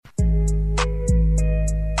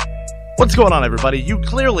What's going on, everybody? You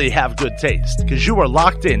clearly have good taste because you are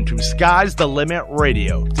locked into Sky's the Limit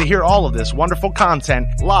Radio. To hear all of this wonderful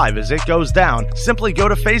content live as it goes down, simply go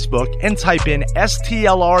to Facebook and type in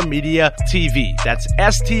STLR Media TV. That's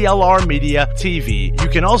STLR Media TV. You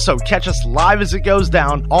can also catch us live as it goes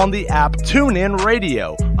down on the app TuneIn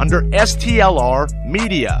Radio under STLR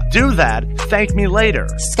Media. Do that. Thank me later.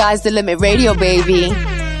 Sky's the Limit Radio, baby.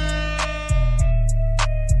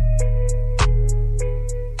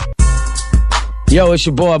 Yo, it's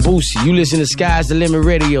your boy Boosie. You listen to Sky's the Limit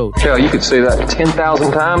Radio. Hell, you could say that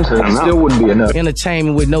 10,000 times and it still wouldn't be enough.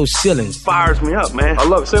 Entertainment with no ceilings. Fires me up, man. I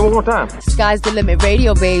love it. Say it one more time. Sky's the Limit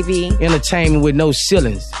Radio, baby. Entertainment with no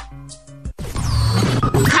ceilings.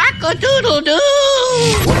 Cock-a-doodle-doo!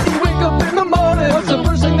 When you wake up in the morning, what's the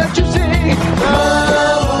first thing that you see?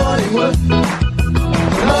 Hollywood.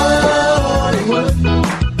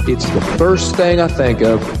 It's the first thing I think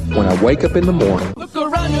of when I wake up in the morning. Look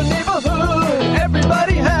around your neighborhood,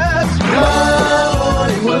 everybody has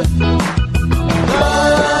Hollywood.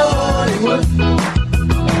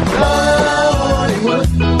 Hollywood.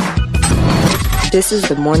 This is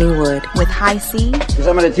the Morning Wood with High C. Because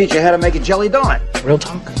I'm going to teach you how to make a jelly donut. Real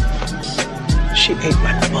talk. She ate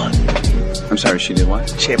my butt. I'm sorry, she did what?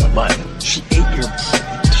 She ate my butt. She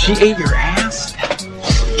ate your ass?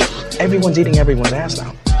 Everyone's eating everyone's ass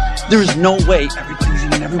now. There is no way everybody's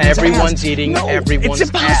eating everyone's ass. Everyone's eating everyone's ass. It's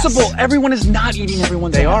impossible. Ass. Everyone is not eating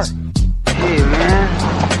everyone's ass. They are. Hey, man.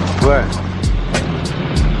 What?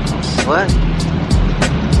 What?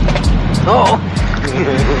 Oh.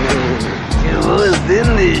 What's in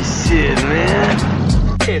this shit, man?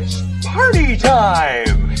 It's party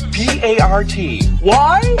time. P-A-R-T.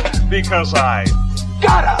 Why? Because I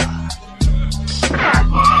gotta.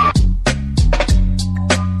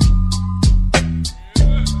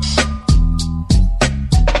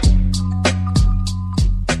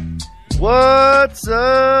 What's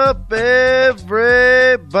up, everybody?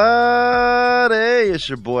 It's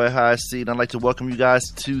your boy High C, and I'd like to welcome you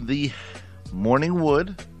guys to the Morning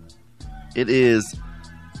Wood. It is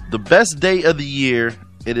the best day of the year.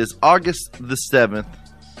 It is August the 7th.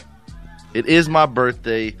 It is my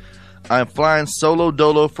birthday. I'm flying solo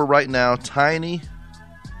dolo for right now. Tiny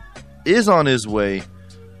is on his way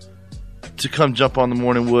to come jump on the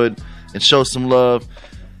Morning Wood and show some love.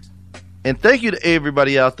 And thank you to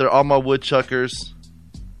everybody out there, all my woodchuckers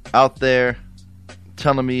out there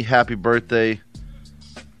telling me happy birthday.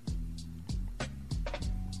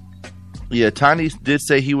 Yeah, Tiny did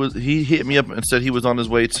say he hit me up and said he was on his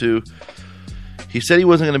way too. He said he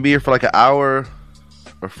wasn't going to be here for like an hour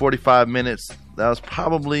or 45 minutes. That was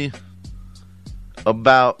probably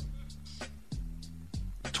about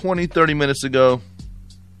 20-30 minutes ago.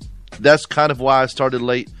 That's kind of why I started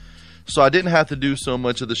late. So I didn't have to do so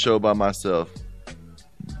much of the show by myself.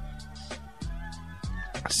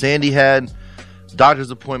 Sandy had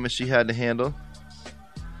doctor's appointments she had to handle.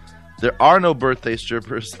 There are no birthday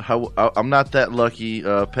strippers. I'm not that lucky,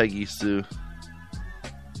 Peggy Sue.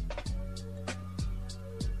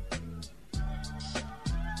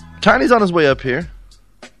 Tiny's on his way up here.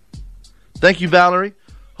 Thank you, Valerie.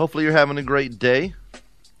 Hopefully you're having a great day.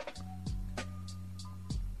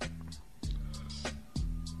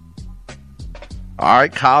 All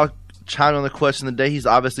right, Kyle chimed on the question of the day. He's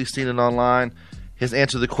obviously seen it online. His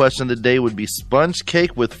answer to the question of the day would be sponge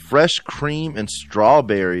cake with fresh cream and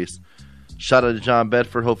strawberries. Shout out to John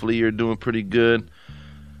Bedford. Hopefully you're doing pretty good.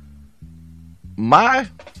 My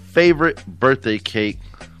favorite birthday cake,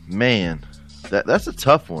 man, that's a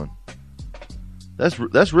tough one. That's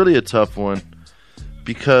really a tough one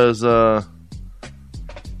because I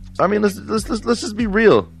mean let's just be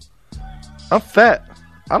real. I'm fat.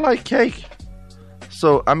 I like cake.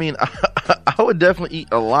 So, I mean, I would definitely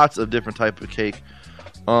eat lots of different type of cake.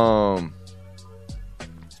 One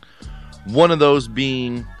of those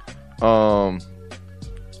being, damn,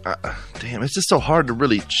 it's just so hard to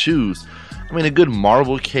really choose. I mean, a good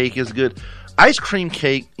marble cake is good. Ice cream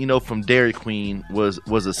cake, you know, from Dairy Queen was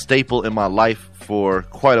a staple in my life for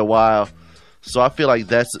quite a while. So I feel like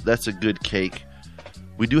that's a good cake.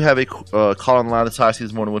 We do have a call on the line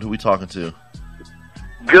this morning. What are we talking to?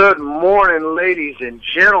 Good morning, ladies and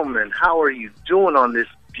gentlemen. How are you doing on this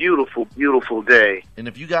beautiful, beautiful day? And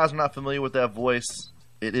if you guys are not familiar with that voice,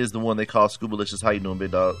 it is the one they call Scoobalicious. How you doing,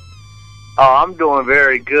 big dog? Oh, I'm doing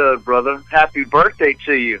very good, brother. Happy birthday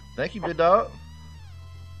to you. Thank you, big dog.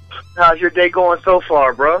 How's your day going so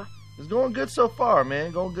far, bro? It's going good so far,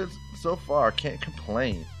 man. Going good so far. Can't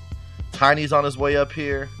complain. Tiny's on his way up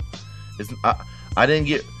here. I didn't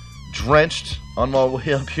get drenched on my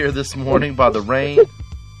way up here this morning by the rain.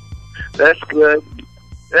 That's good.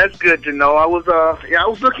 That's good to know. I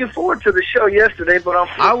was looking forward to the show yesterday, but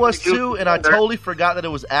I was too, and I totally forgot that it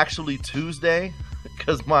was actually Tuesday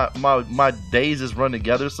because my days just run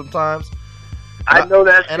together sometimes. I know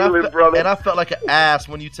that feeling, brother. And I felt like an ass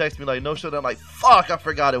when you texted me like no show. I'm like, fuck, I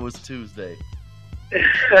forgot it was Tuesday.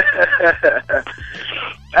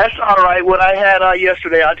 That's all right. What I had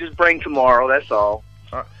yesterday, I'll just bring tomorrow. That's all.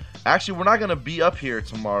 Actually, we're not gonna be up here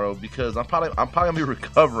tomorrow because I'm probably gonna be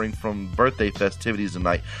recovering from birthday festivities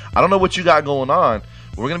tonight. I don't know what you got going on.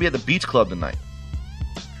 We're gonna be at the beach club tonight.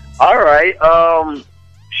 All right.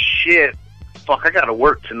 Shit. Fuck, I gotta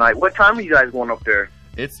work tonight. What time are you guys going up there?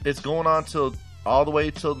 It's going on till all the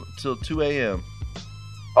way till 2 a.m.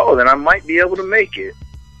 Oh, then I might be able to make it.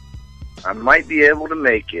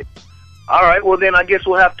 All right. Well, then I guess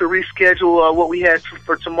we'll have to reschedule what we had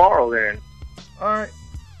for tomorrow. Then. All right.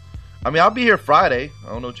 I mean, I'll be here Friday. I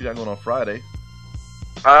don't know what you got going on Friday.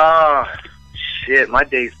 Shit, my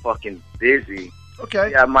day's fucking busy. Okay.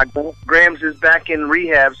 Yeah, my Grams is back in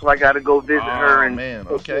rehab, so I got to go visit her and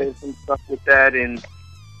okay. some stuff with that. And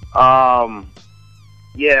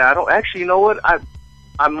yeah, I don't actually. You know what?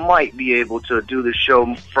 I might be able to do the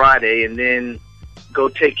show Friday and then go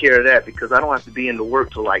take care of that because I don't have to be into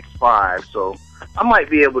work till like 5. So I might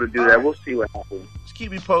be able to do that. Right. We'll see what happens. Just keep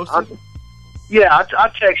me posted. Yeah,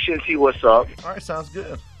 I'll text you and see what's up. All right, sounds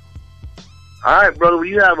good. All right, brother. Well,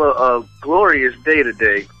 you have a glorious day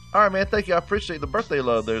today. All right, man. Thank you. I appreciate the birthday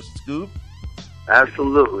love there, Scoob.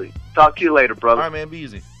 Absolutely. Talk to you later, brother. All right, man. Be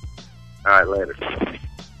easy. All right, later.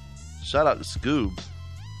 Shout out to Scoob.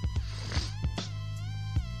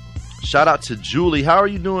 Shout out to Julie. How are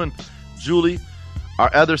you doing, Julie? Our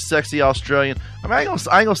other sexy Australian. I mean, I ain't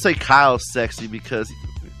gonna say Kyle's sexy because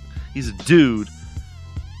he's a dude.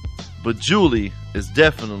 But Julie is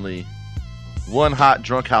definitely one hot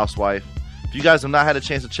drunk housewife. If you guys have not had a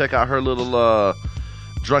chance to check out her little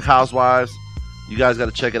Drunk Housewives, you guys got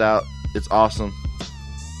to check it out. It's awesome.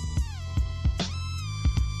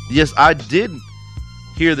 Yes, I did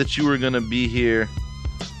hear that you were going to be here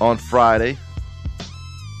on Friday.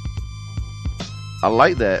 I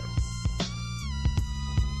like that.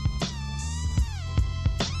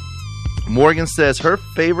 Morgan says her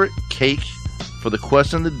favorite cake for the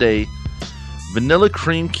question of the day, vanilla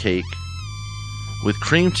cream cake with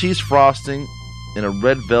cream cheese frosting and a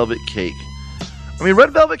red velvet cake. I mean,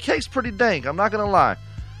 red velvet cake's pretty dank, I'm not going to lie.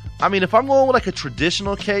 I mean, if I'm going with like a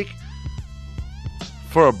traditional cake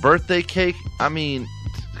for a birthday cake, I mean,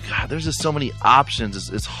 God, there's just so many options.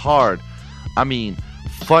 It's hard. I mean,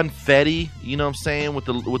 funfetti, you know what I'm saying, with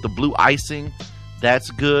the blue icing,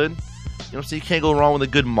 that's good. You know what I'm saying? You can't go wrong with a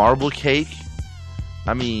good marble cake.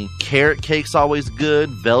 I mean, carrot cake's always good.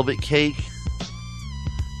 Velvet cake.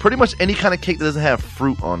 Pretty much any kind of cake that doesn't have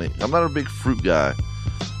fruit on it. I'm not a big fruit guy.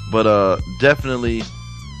 But definitely,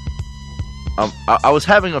 I was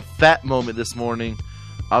having a fat moment this morning.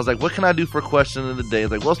 I was like, what can I do for question of the day? I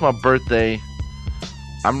was like, well, it's my birthday.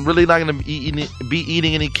 I'm really not going to be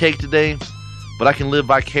eating any cake today. But I can live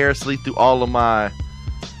vicariously through all of my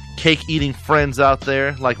cake-eating friends out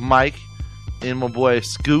there. Like Mike and my boy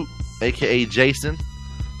Scoot, a.k.a. Jason,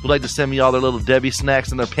 who like to send me all their little Debbie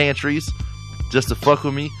snacks in their pantries just to fuck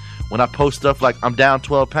with me when I post stuff like I'm down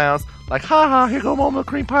 12 pounds. Like, ha, here go my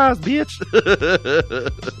cream pies, bitch.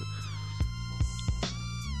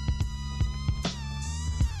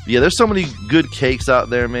 Yeah, there's so many good cakes out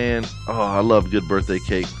there, man. Oh, I love good birthday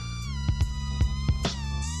cake.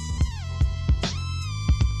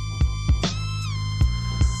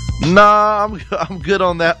 Nah, I'm good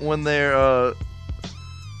on that one there,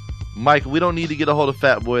 Mike. We don't need to get a hold of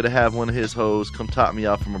Fat Boy to have one of his hoes come top me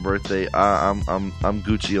out for my birthday. I'm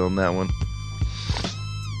Gucci on that one.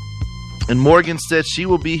 And Morgan said she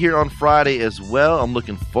will be here on Friday as well. I'm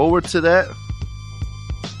looking forward to that.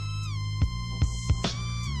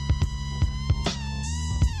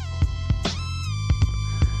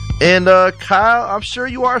 And Kyle, I'm sure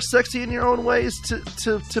you are sexy in your own ways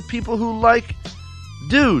to people who like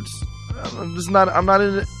dudes. I'm not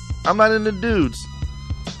into dudes.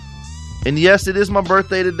 And yes, it is my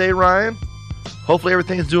birthday today, Ryan. Hopefully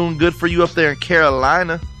everything's doing good for you up there in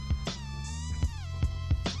Carolina.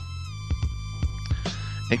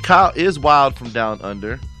 And Kyle is wild from down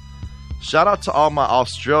under. Shout out to all my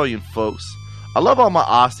Australian folks. I love all my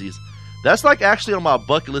Aussies. That's like actually on my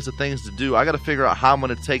bucket list of things to do. I got to figure out how I'm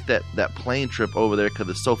going to take that plane trip over there because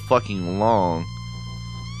it's so fucking long.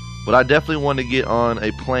 But I definitely want to get on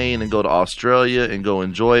a plane and go to Australia and go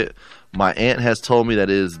enjoy it. My aunt has told me that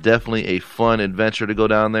it is definitely a fun adventure to go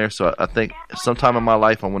down there. So I think sometime in my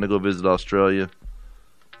life I want to go visit Australia.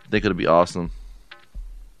 I think it'll be awesome.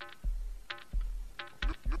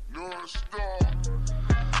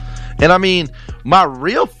 And I mean, my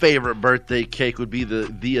real favorite birthday cake would be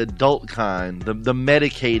the adult kind, the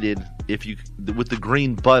medicated, with the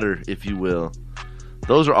green butter, if you will.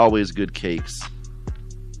 Those are always good cakes.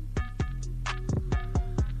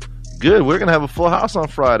 Good, we're gonna have a full house on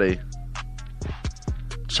Friday.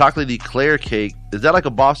 Chocolate eclair cake. Is that like a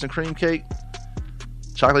Boston cream cake?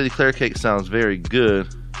 Chocolate eclair cake sounds very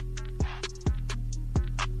good.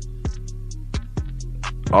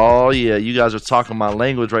 Oh yeah, you guys are talking my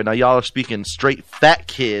language right now. Y'all are speaking straight fat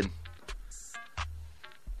kid.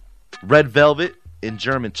 Red velvet and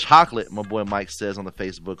German chocolate, my boy Mike says on the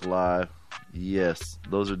Facebook Live. Yes,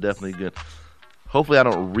 those are definitely good. Hopefully I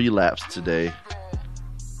don't relapse today.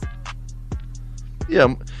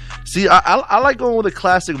 Yeah, see, I like going with a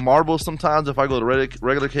classic marble sometimes if I go to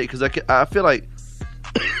regular cake, because I feel like,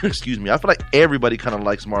 excuse me, I feel like everybody kind of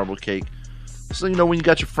likes marble cake. So, you know, when you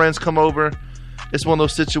got your friends come over, it's one of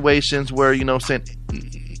those situations where, you know what I'm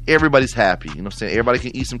saying, everybody's happy. You know what I'm saying? Everybody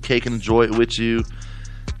can eat some cake and enjoy it with you.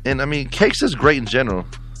 And, I mean, cake's just great in general.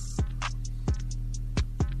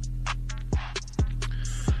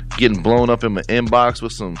 Getting blown up in my inbox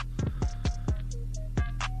with some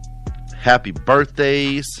happy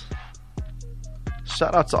birthdays.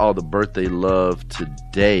 Shout out to all the birthday love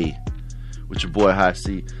today with your boy High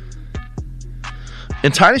C.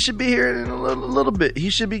 And Tiny should be here in a little bit.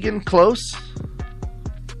 He should be getting close.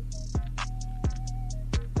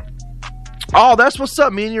 Oh, that's what's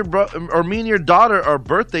up. Me and your daughter are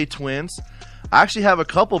birthday twins. I actually have a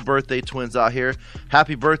couple birthday twins out here.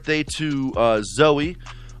 Happy birthday to Zoe,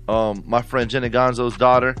 my friend Jenna Gonzo's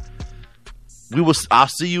daughter. I'll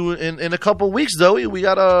see you in a couple weeks, Zoe. We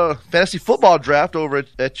got a fantasy football draft over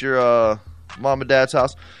at your mom and dad's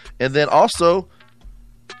house. And then also,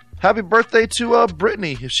 happy birthday to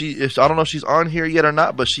Brittany. If I don't know if she's on here yet or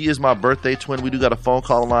not, but she is my birthday twin. We do got a phone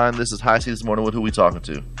call line. This is High C This Morning with who we talking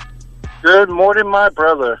to. Good morning, my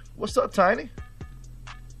brother. What's up, Tiny?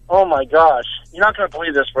 Oh my gosh, you're not gonna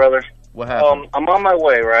believe this, brother. What happened? I'm on my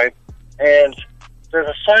way, right? And there's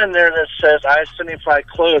a sign there that says I-75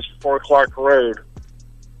 closed before Clark Road.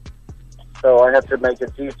 So I have to make a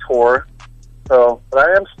detour. But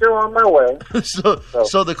I am still on my way.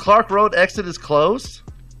 So the Clark Road exit is closed?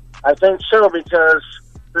 I think so, because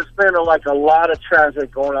there's been a lot of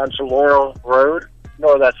traffic going on to Laurel Road. You know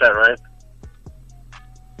where that's at, right?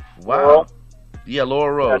 Wow. Laurel? Yeah,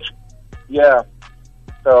 Laurel Road. Yeah.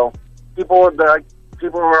 So people were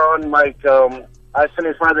on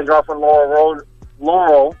I-75. They go off on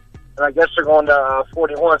Laurel, and I guess they're going to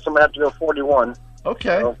 41, so I'm going to have to go 41.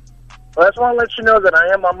 Okay. So I just want to let you know that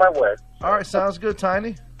I am on my way. All right, sounds good,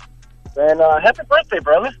 Tiny. And happy birthday,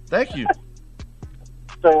 brother. Thank you.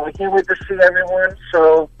 So I can't wait to see everyone,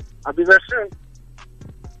 so I'll be there soon.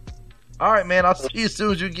 All right, man, I'll see you as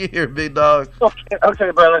soon as you get here, big dog.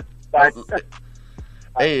 Okay, brother. Bye.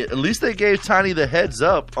 Hey, at least they gave Tiny the heads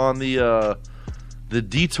up on the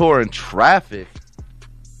detour and traffic.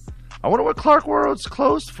 I wonder what Clark Road's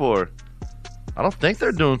closed for. I don't think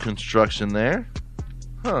they're doing construction there.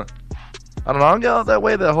 Huh. I don't know. I don't get out that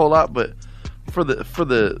way that whole lot, but for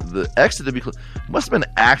the exit to be closed, must have been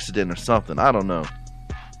an accident or something. I don't know.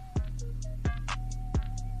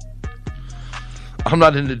 I'm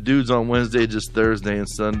not into dudes on Wednesday, just Thursday and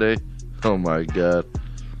Sunday. Oh my God.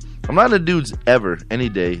 I'm not into dudes ever, any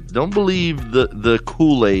day. Don't believe the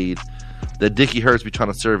Kool-Aid that Dickie Hertz be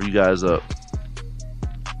trying to serve you guys up.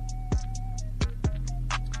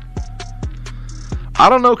 I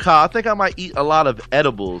don't know, Kyle. I think I might eat a lot of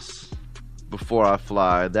edibles before I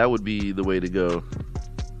fly. That would be the way to go.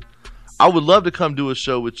 I would love to come do a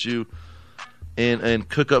show with you and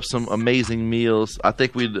cook up some amazing meals. I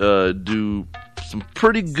think we'd do some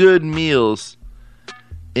pretty good meals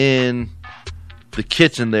in the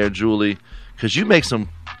kitchen there, Julie, because you make some.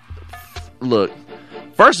 Look,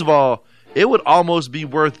 first of all, it would almost be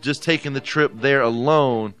worth just taking the trip there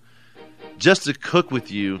alone just to cook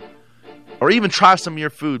with you, or even try some of your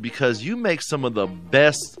food, because you make some of the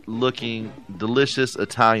best looking, delicious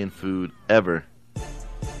Italian food ever,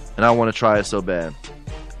 and I want to try it so bad.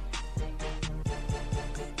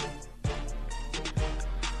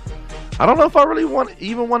 I don't know if I really want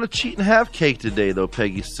to cheat and have cake today, though,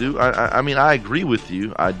 Peggy Sue. I mean, I agree with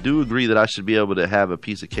you. I do agree that I should be able to have a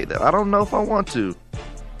piece of cake. I don't know if I want to.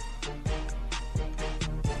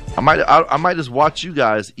 I might just watch you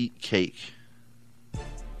guys eat cake.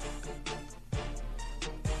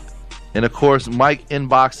 And of course, Mike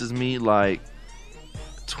inboxes me like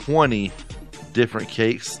 20 different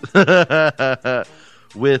cakes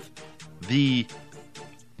with the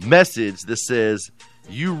message that says,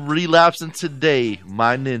 "You relapsing today,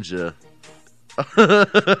 my ninja."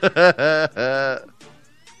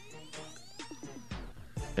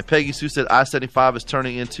 And Peggy Sue said I-75 is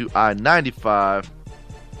turning into I-95.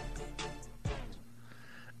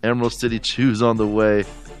 Emerald City Chews on the way.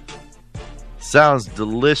 Sounds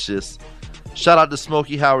delicious. Shout out to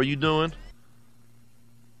Smokey. How are you doing?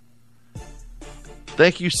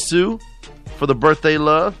 Thank you, Sue, for the birthday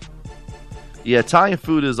love. Yeah, Italian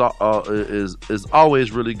food is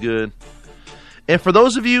always really good. And for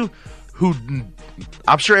those of you who,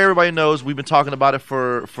 I'm sure everybody knows, we've been talking about it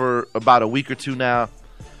for about a week or two now.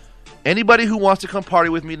 Anybody who wants to come party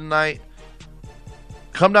with me tonight,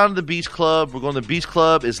 come down to the Beach Club. We're going to the Beach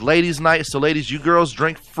Club. It's ladies' night, so ladies, you girls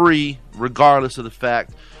drink free regardless of the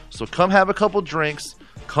fact. So come have a couple drinks.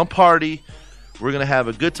 Come party. We're going to have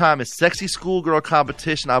a good time. It's Sexy Schoolgirl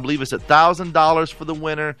competition. I believe it's $1,000 for the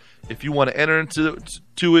winner. If you want to enter into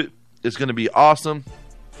it, it's going to be awesome.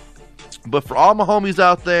 But for all my homies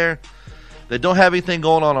out there that don't have anything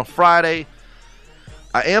going on Friday,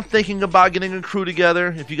 I am thinking about getting a crew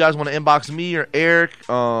together. If you guys want to inbox me or Eric,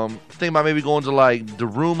 think about maybe going to like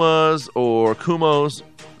Daruma's or Kumo's,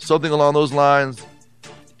 something along those lines,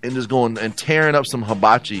 and just going and tearing up some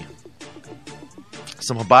hibachi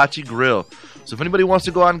grill. So if anybody wants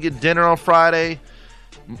to go out and get dinner on Friday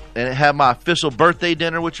and have my official birthday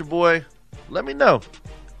dinner with your boy, let me know.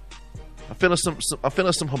 I'm feeling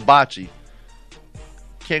some hibachi.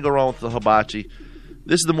 Can't go wrong with the hibachi.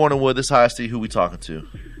 This is the Morning Wood. This is how I see who we talking to.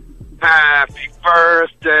 Happy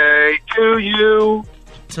birthday to you.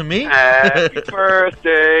 To me? Happy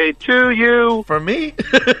birthday to you. For me?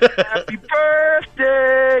 Happy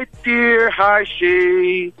birthday, dear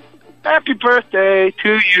Heishi. Happy birthday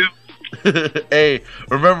to you. Hey,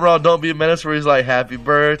 remember on Don't Be a Menace where he's like, happy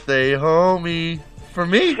birthday, homie. For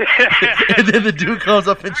me? And then the dude comes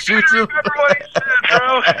up and shoots him. I remember what he said, bro.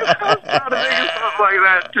 I was trying to think of something like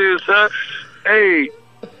that, too, son. Hey,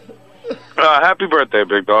 happy birthday,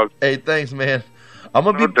 big dog. Hey, thanks, man. I'm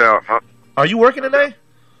gonna be down. Huh? Are you working today?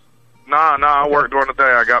 Nah, I work during the day.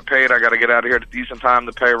 I got paid. I got to get out of here at a decent time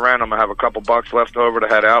to pay rent. I'm gonna have a couple bucks left over to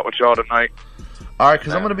head out with y'all tonight. All right,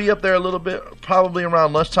 because I'm gonna be up there a little bit, probably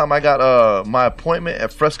around lunchtime. I got my appointment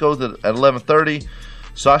at Fresco's at 11:30,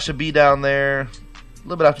 so I should be down there a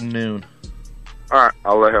little bit after noon. All right,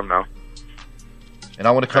 I'll let him know. And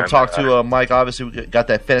I want to come talk to Mike. Obviously, we got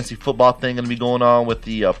that fantasy football thing going to be going on with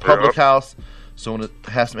the Public House. So I want to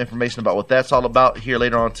have some information about what that's all about here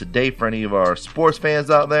later on today for any of our sports fans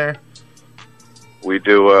out there. We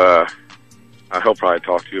do, he'll probably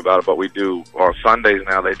talk to you about it, but we do, on Sundays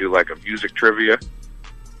now, they do like a music trivia.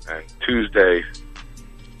 And Tuesday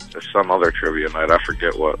is some other trivia night. I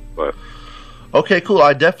forget what, but... Okay, cool.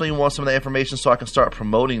 I definitely want some of that information so I can start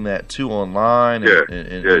promoting that too online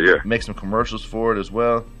and make some commercials for it as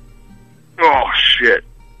well. Oh shit!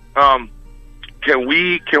 Can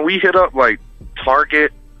we hit up like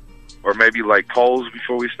Target or maybe like Kohl's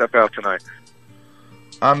before we step out tonight?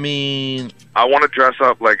 I mean, I want to dress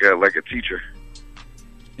up like a teacher.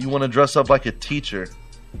 You want to dress up like a teacher?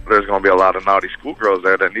 There's going to be a lot of naughty schoolgirls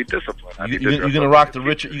there that need discipline. You're gonna rock the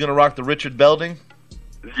Richard. You're gonna rock the Richard Belding.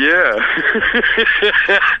 Yeah.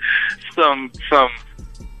 some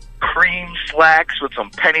cream slacks with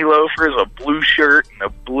some penny loafers, a blue shirt, and a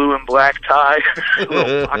blue and black tie, a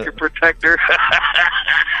little pocket protector,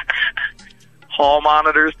 hall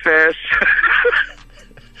monitors pass.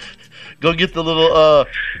 Go get the little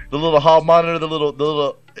hall monitor, the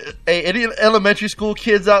little. Hey, any elementary school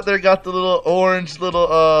kids out there got the little orange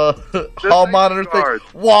hall monitor thing?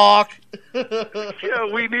 Walk. Yeah,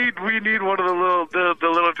 we need one of the little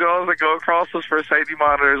jaws that go across us for safety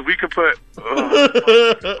monitors. We could put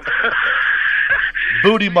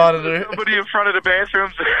booty monitor. Somebody in front of the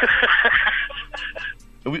bathrooms.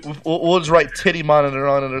 We'll just write titty monitor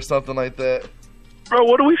on it or something like that. Bro,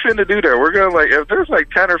 what are we finna do there? We're gonna if there's like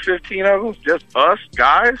 10 or 15 of us, just us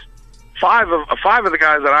guys. Five of the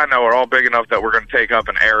guys that I know are all big enough that we're going to take up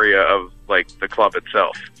an area of like the club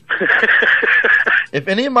itself. If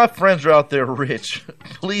any of my friends are out there rich,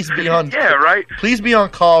 please be on. Yeah, right. Please be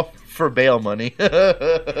on call for bail money.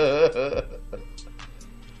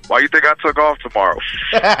 Why you think I took off tomorrow?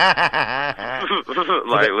 Like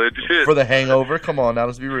legit for the hangover. Come on, now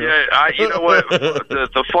let's be real. Yeah, you know what?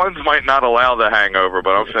 The funds might not allow the hangover, but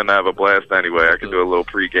I'm finna have a blast anyway. I can do a little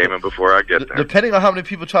pre-gaming before I get there. Depending on how many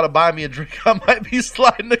people try to buy me a drink, I might be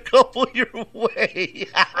sliding a couple your way.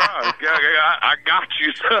 I got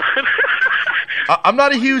you, son. I'm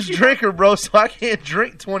not a huge drinker, bro, so I can't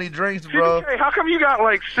drink 20 drinks, bro. Hey, how come you got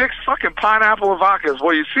like 6 fucking pineapple vodkas?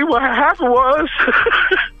 Well, you see what happened was.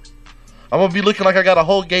 I'm going to be looking like I got a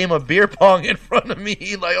whole game of beer pong in front of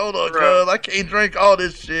me. Like, hold on, cuz, I can't drink all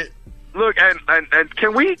this shit. Look, and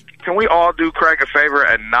can we all do Craig a favor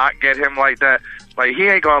and not get him like that? Like, he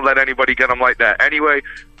ain't gonna let anybody get him like that anyway.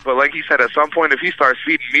 But like he said, at some point, if he starts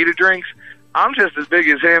feeding me the drinks, I'm just as big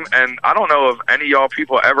as him, and I don't know if any of y'all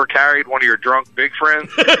people ever carried one of your drunk big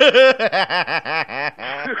friends.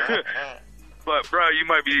 But bro,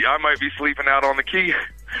 I might be sleeping out on the key.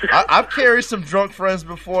 I've carried some drunk friends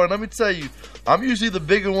before, and let me tell you, I'm usually the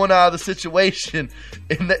bigger one out of the situation.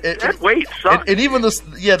 And that weight sucks. And even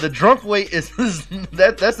the drunk weight is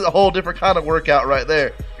that's a whole different kind of workout right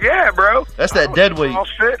there. Yeah, bro. That's that dead weight.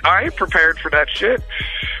 I ain't prepared for that shit.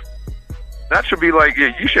 That should be like,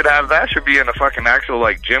 you should have, that should be in a fucking actual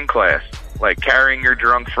like gym class, like carrying your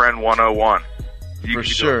drunk friend 101. You for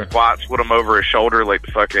can sure. Do squats with them over his shoulder, like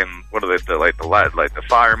the fucking, what are they, like the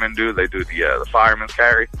firemen do? They do the fireman's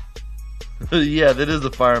carry. Yeah, that is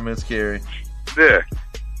the fireman's carry. Yeah,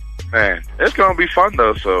 man, it's gonna be fun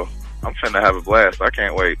though. So I'm finna have a blast. I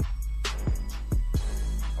can't wait.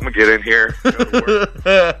 I'm gonna get in here. Go to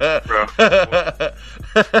work. Bro.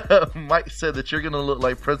 Mike said that you're gonna look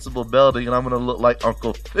like Principal Belding, and I'm gonna look like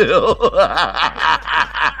Uncle Phil.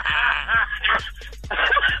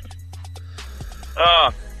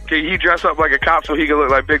 Can he dress up like a cop so he can look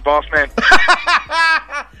like Big Boss Man?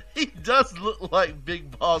 He does look like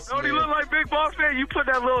Big Boss Man. Don't he look like Big Boss Man? You put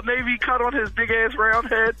that little navy cut on his big ass round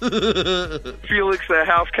head. Felix, that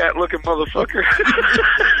house cat looking motherfucker.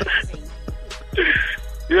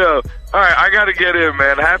 Yeah. All right, I gotta get in,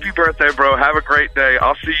 man. Happy birthday, bro. Have a great day.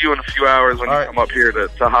 I'll see you in a few hours when you come up here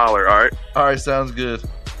to holler. All right. All right, sounds good.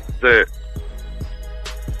 That's it.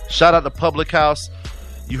 Shout out to Public House.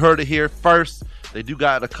 You heard it here first. They do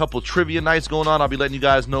got a couple trivia nights going on. I'll be letting you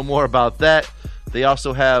guys know more about that. They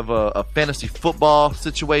also have a fantasy football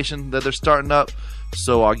situation that they're starting up.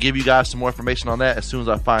 So I'll give you guys some more information on that as soon as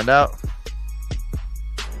I find out.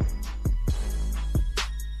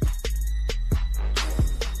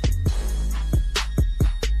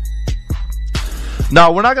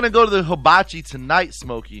 Now, we're not going to go to the hibachi tonight,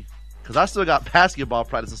 Smokey, because I still got basketball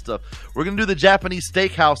practice and stuff. We're going to do the Japanese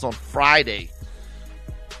steakhouse on Friday.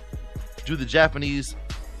 Do the Japanese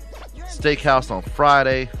steakhouse on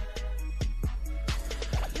Friday.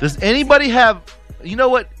 Does anybody have, you know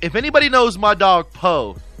what? If anybody knows my dog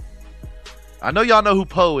Poe, I know y'all know who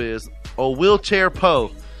Poe is. Oh, Wheelchair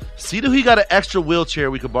Poe. See if he got an extra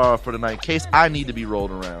wheelchair we could borrow for tonight in case I need to be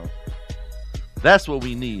rolled around. That's what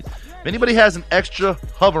we need. If anybody has an extra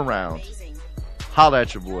hover round, holla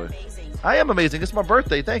at your boy. I am amazing. It's my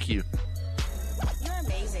birthday. Thank you.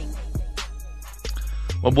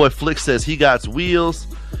 My boy Flick says he got wheels.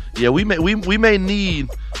 Yeah, we may need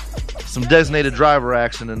some designated driver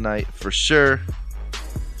action tonight for sure.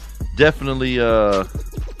 Definitely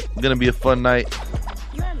gonna be a fun night.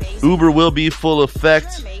 Uber will be full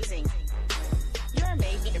effect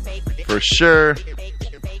for sure.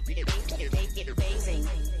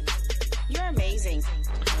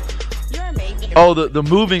 Oh, the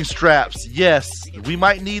moving straps. Yes, we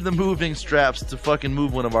might need the moving straps to fucking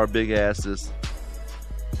move one of our big asses.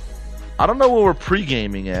 I don't know where we're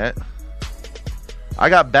pre-gaming at. I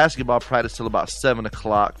got basketball practice till about 7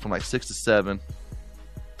 o'clock, from like 6 to 7.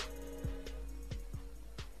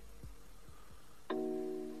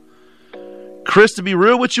 Chris, to be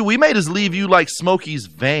real with you, we may just leave you like Smokey's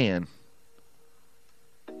van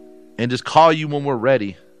and just call you when we're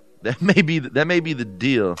ready. That may be the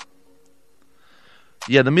deal.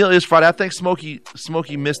 Yeah, the meal is Friday. I think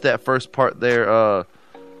Smokey missed that first part there.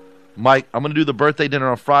 Mike, I'm going to do the birthday dinner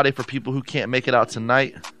on Friday for people who can't make it out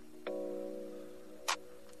tonight.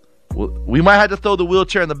 We might have to throw the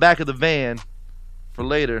wheelchair in the back of the van for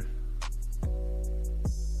later.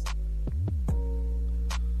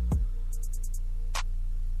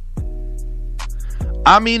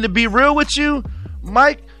 I mean, to be real with you,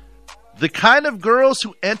 Mike, the kind of girls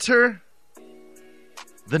who enter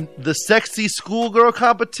the sexy schoolgirl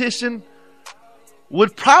competition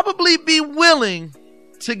would probably be willing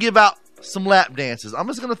to give out some lap dances. I'm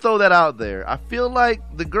just going to throw that out there. I feel like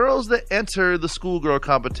the girls that enter the schoolgirl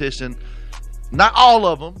competition, not all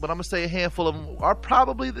of them, but I'm going to say a handful of them, are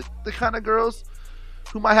probably the kind of girls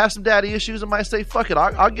who might have some daddy issues and might say, fuck it,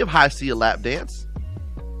 I'll give High C a lap dance.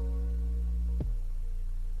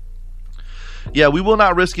 Yeah, we will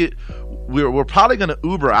not risk it. We're probably going to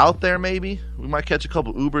Uber out there maybe. We might catch a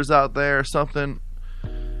couple Ubers out there or something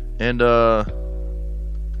and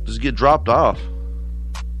just get dropped off.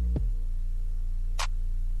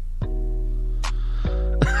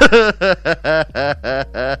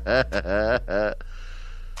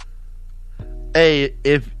 Hey,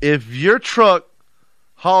 if your truck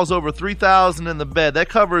hauls over 3,000 in the bed, that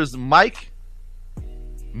covers Mike,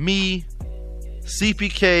 me,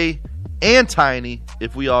 CPK, and Tiny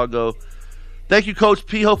if we all go. Thank you, Coach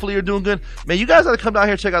P. Hopefully you're doing good. Man, you guys got to come down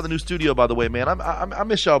here and check out the new studio, by the way, man. I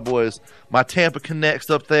miss y'all boys. My Tampa Connects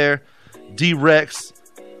up there. D-Rex.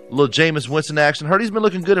 Little Jameis Winston action. Heard he's been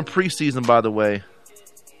looking good in preseason, by the way.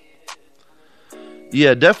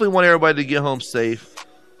 Yeah, definitely want everybody to get home safe.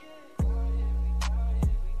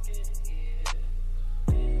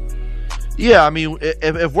 Yeah, I mean,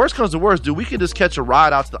 if worst comes to worst, dude, we can just catch a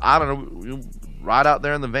ride out to the, I don't know, ride out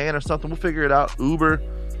there in the van or something. We'll figure it out. Uber.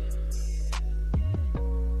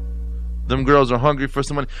 Them girls are hungry for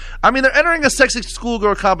some money. I mean, they're entering a sexy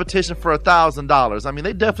schoolgirl competition for $1,000. I mean,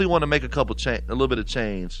 they definitely want to make a little bit of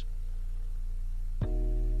change.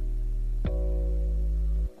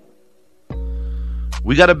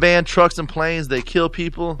 We got to ban trucks and planes. They kill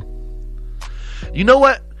people. You know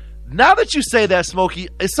what? Now that you say that, Smokey,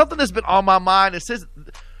 it's something that's been on my mind. It says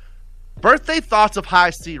birthday thoughts of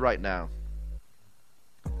High C right now.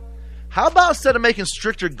 How about instead of making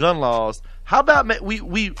stricter gun laws, how about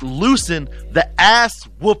we loosen the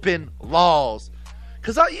ass-whooping laws?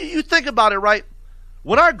 Because you think about it, right?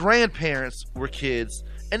 When our grandparents were kids,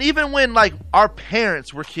 and even when, like, our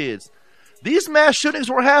parents were kids, these mass shootings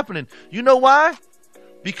were happening. You know why?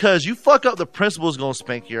 Because you fuck up, the principal's going to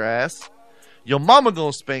spank your ass. Your mama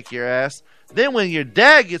going to spank your ass. Then when your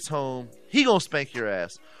dad gets home, he going to spank your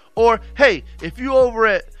ass. Or, hey, if you over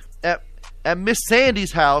at Miss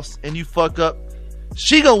Sandy's house and you fuck up,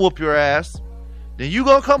 she gonna whoop your ass. Then you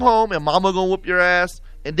gonna come home and mama gonna whoop your ass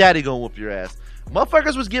and daddy gonna whoop your ass.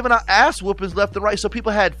 Motherfuckers was giving out ass whoopings left and right, so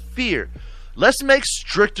people had fear. Let's make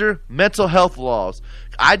stricter mental health laws.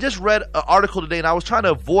 I just read an article today and I was trying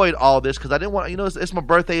to avoid all this because I didn't want, it's my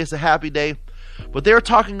birthday, it's a happy day. But they were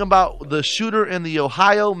talking about the shooter in the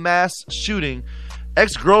Ohio mass shooting.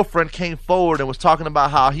 Ex-girlfriend came forward and was talking about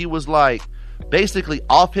how he was like basically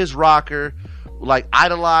off his rocker, like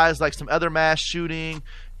idolized like some other mass shooting,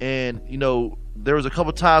 and there was a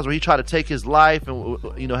couple times where he tried to take his life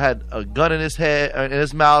and had a gun in his head, in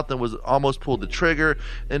his mouth, and was almost pulled the trigger.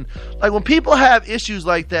 And like when people have issues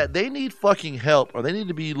like that, they need fucking help, or they need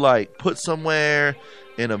to be like put somewhere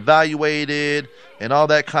and evaluated and all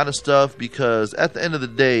that kind of stuff, because at the end of the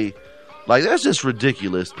day, like, that's just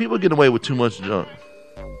ridiculous. People get away with too much junk.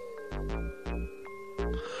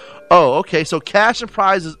 Oh, okay. So cash and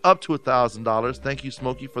prizes up to $1,000. Thank you,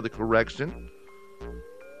 Smokey, for the correction.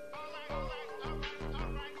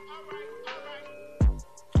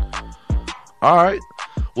 All right.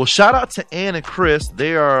 Well, shout out to Ann and Chris.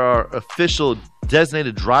 They are our official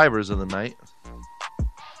designated drivers of the night.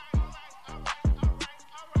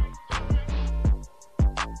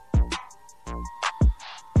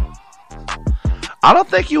 I don't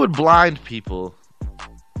think you would blind people,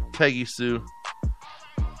 Peggy Sue.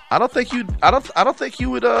 I don't think you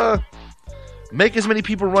would make as many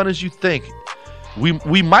people run as you think.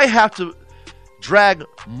 We might have to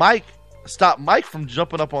stop Mike from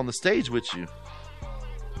jumping up on the stage with you.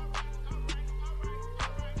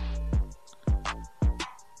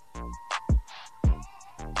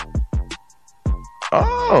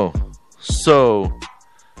 Oh, so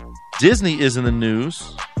Disney is in the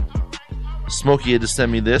news. Smokey had to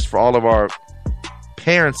send me this for all of our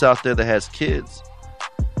parents out there that has kids.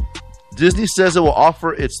 Disney says it will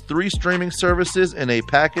offer its 3 streaming services in a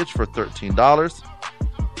package for $13.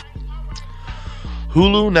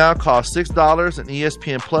 Hulu now costs $6 and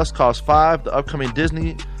ESPN Plus costs $5. The upcoming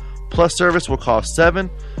Disney Plus service will cost $7.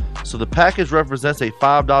 So the package represents a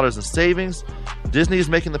 $5 in savings. Disney is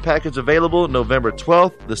making the package available November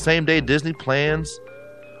 12th, the same day Disney Plus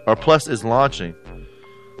is launching.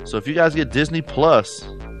 So if you guys get Disney Plus,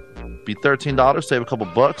 be $13, save a couple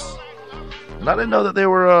bucks. And I didn't know that they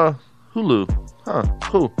were Hulu. Huh,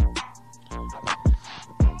 cool.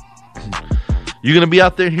 You gonna be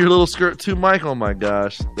out there in your little skirt too, Mike? Oh my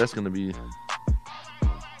gosh, that's gonna be...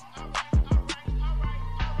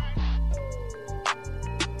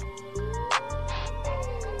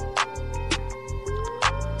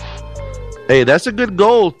 Hey, that's a good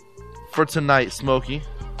goal for tonight, Smokey.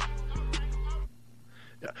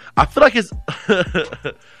 I feel like it's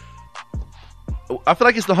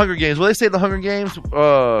the Hunger Games. Will they say the Hunger Games?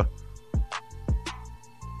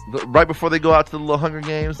 Right before they go out to the little Hunger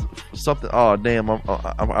Games, something. Oh damn!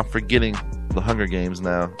 I'm forgetting the Hunger Games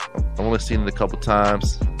now. I've only seen it a couple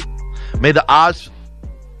times. May the odds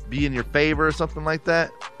be in your favor, or something like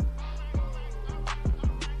that.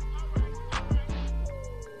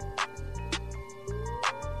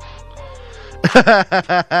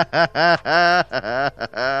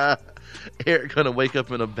 Eric gonna wake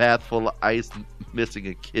up in a bath full of ice, missing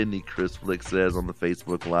a kidney. Chris Flick says on the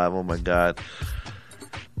Facebook Live. Oh my God!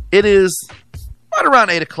 It is right around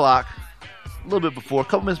 8 o'clock. a little bit before, a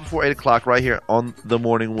couple minutes before 8 o'clock right here on the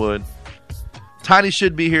Morning Wood. Tiny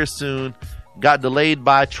should be here soon. Got delayed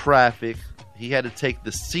by traffic. He had to take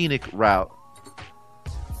the scenic route.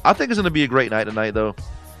 I think it's going to be a great night tonight, though.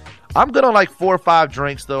 I'm good on like 4 or 5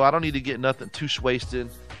 drinks, though. I don't need to get nothing too wasted.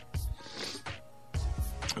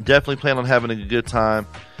 Definitely plan on having a good time.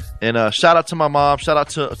 And shout out to my mom. Shout out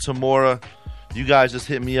to Mora. You guys just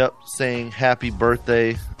hit me up saying happy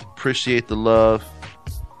birthday. Appreciate the love.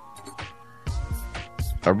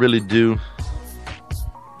 I really do.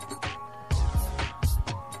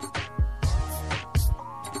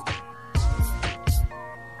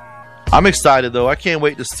 I'm excited, though. I can't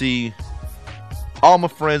wait to see all my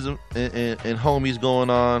friends and homies going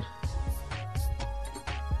on.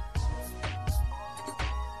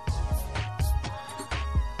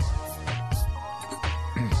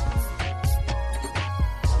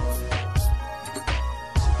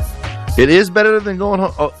 It is better than going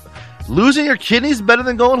home. Oh, losing your kidneys better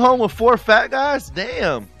than going home with 4 fat guys?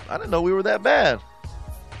 Damn. I didn't know we were that bad.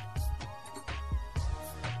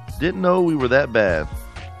 Didn't know we were that bad.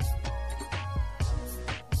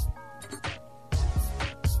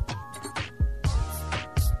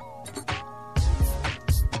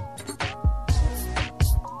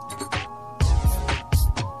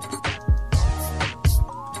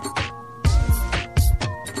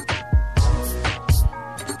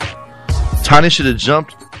 Tiny should have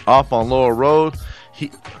jumped off on Laurel Road.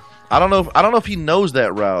 I don't know if he knows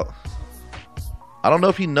that route. I don't know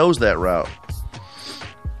if he knows that route.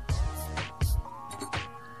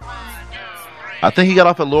 I think he got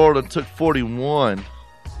off at Laurel and took 41.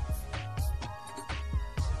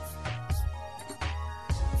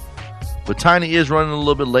 But Tiny is running a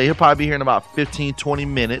little bit late. He'll probably be here in about 15, 20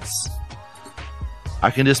 minutes.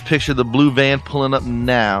 I can just picture the blue van pulling up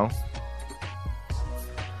now.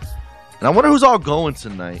 And I wonder who's all going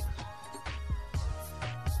tonight.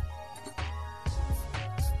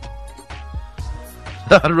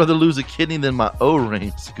 I'd rather lose a kidney than my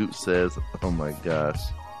O-ring, Scoot says. Oh my gosh.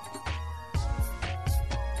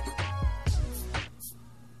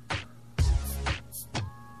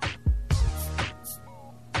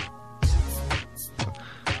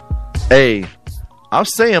 Hey, I'm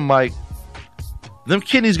saying, Mike, them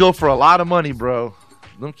kidneys go for a lot of money, bro.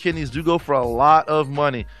 Them kidneys do go for a lot of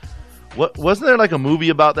money. What wasn't there like a movie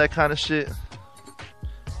about that kind of shit?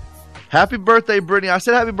 Happy birthday, Brittany. I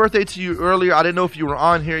said happy birthday to you earlier. I didn't know if you were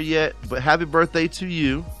on here yet, but happy birthday to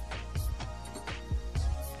you.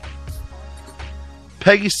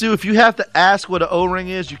 Peggy Sue, if you have to ask what an O-ring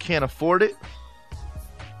is, you can't afford it.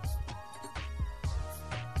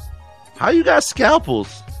 How you got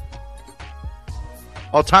scalpels?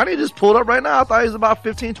 Oh, Tiny just pulled up right now. I thought he was about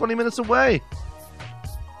 15, 20 minutes away.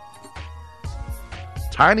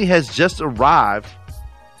 Tiny has just arrived.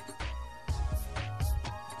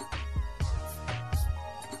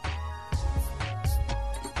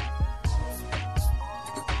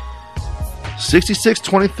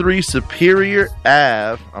 $6623 Superior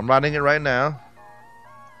Ave. I'm writing it right now.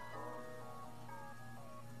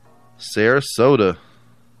 Sarasota.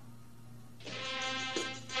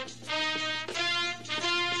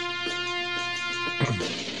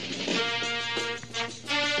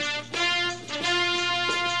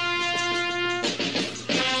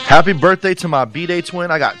 Happy birthday to my B-Day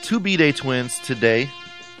twin. I got 2 B-Day twins today.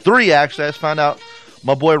 3, actually. I just found out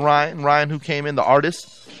my boy Ryan, who came in, the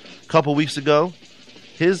artist, a couple weeks ago.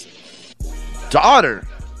 His daughter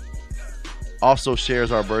also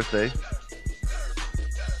shares our birthday.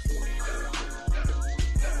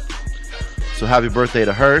 So happy birthday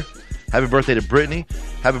to her. Happy birthday to Brittany.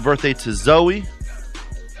 Happy birthday to Zoe.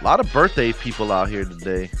 A lot of birthday people out here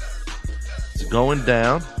today. It's going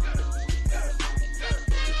down.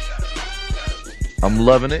 I'm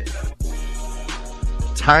loving it.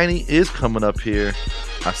 Tiny is coming up here.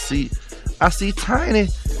 I see Tiny.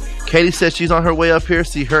 Katie said she's on her way up here.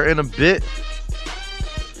 See her in a bit.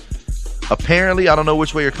 Apparently, I don't know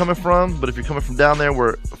which way you're coming from, but if you're coming from down there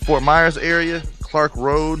where Fort Myers area, Clark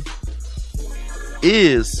Road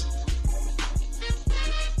is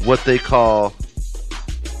what they call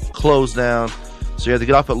closed down. So you have to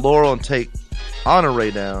get off at Laurel and take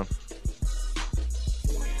Honore down.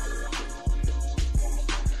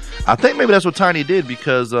 I think maybe that's what Tiny did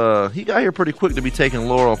because he got here pretty quick to be taking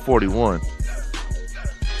Laurel on 41.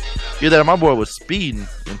 Either that or my boy was speeding,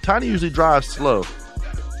 and Tiny usually drives slow.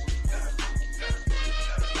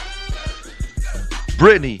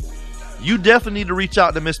 Brittany, you definitely need to reach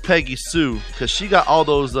out to Miss Peggy Sue because she got all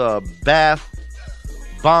those bath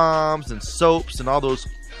bombs and soaps and all those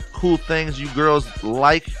cool things you girls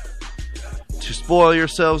like to spoil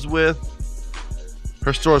yourselves with.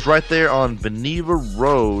 Her store is right there on Beneva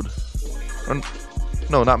Road.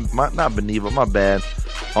 No, not Beneva, my bad.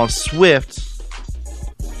 On Swift.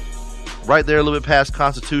 Right there, a little bit past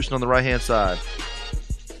Constitution on the right-hand side.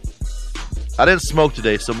 I didn't smoke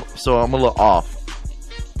today, so I'm a little off.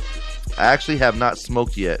 I actually have not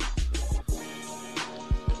smoked yet.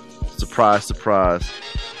 Surprise, surprise.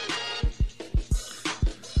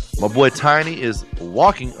 My boy Tiny is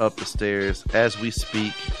walking up the stairs as we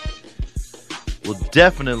speak. We'll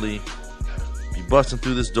definitely be busting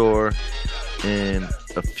through this door in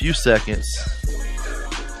a few seconds.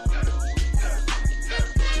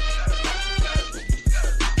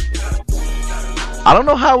 I don't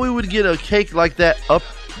know how we would get a cake like that up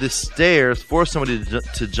the stairs for somebody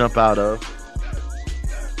to jump out of.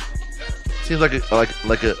 Seems like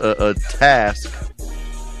a task.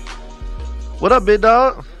 What up, big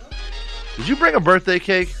dog? Did you bring a birthday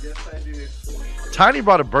cake? Yes, I did. Tiny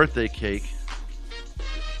brought a birthday cake.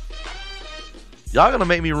 Y'all gonna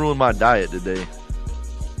make me ruin my diet today.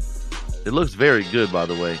 It looks very good, by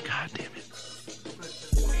the way. God damn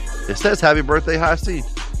it. It says happy birthday, High C.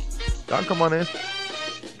 Y'all come on in.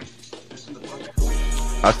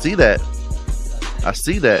 I see that. I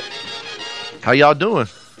see that. How y'all doing?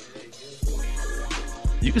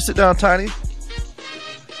 You can sit down, Tiny.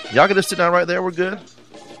 Y'all can just sit down right there. We're good.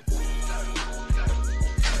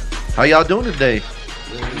 How y'all doing today?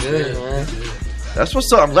 Good, man. That's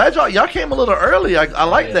what's up. I'm glad y'all came a little early. I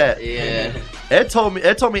like that. Yeah. Ed told me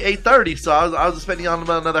 8:30, so I was expecting y'all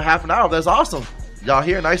about another half an hour. That's awesome. Y'all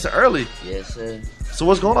here nice and early. Yes, sir. So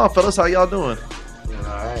what's going on, fellas? How y'all doing? Doing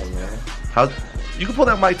all right, man. You can pull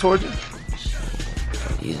that mic towards you.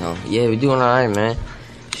 You know, yeah, we're doing all right, man.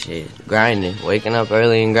 Shit, grinding, waking up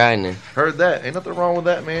early and grinding. Heard that. Ain't nothing wrong with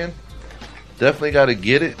that, man. Definitely got to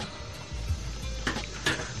get it.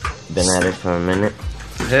 Been at it for a minute.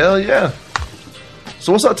 Hell yeah.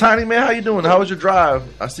 So what's up, Tiny man? How you doing? How was your drive?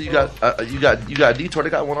 I see you got a detour. They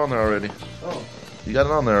got one on there already. Oh, you got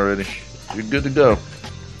it on there already. You're good to go.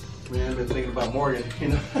 Man, I've been thinking about Morgan. You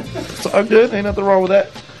know, it's all good. Ain't nothing wrong with that.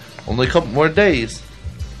 Only a couple more days.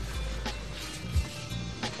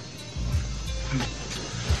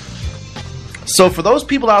 So for those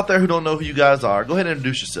people out there who don't know who you guys are, go ahead and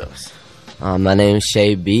introduce yourselves. My name is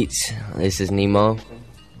Shay Beats. This is Nemo,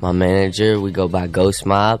 my manager. We go by Ghost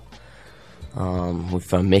Mob. We're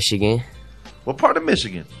from Michigan. What part of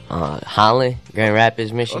Michigan? Holland, Grand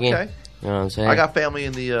Rapids, Michigan. Okay. You know what I'm saying? I got family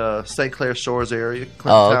in the St. Clair Shores area,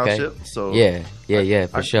 Clinton okay. Township. So yeah,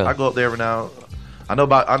 for sure. I go up there every now. I know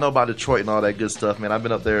about Detroit and all that good stuff, man. I've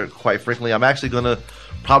been up there quite frequently. I'm actually gonna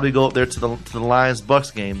probably go up there to the Lions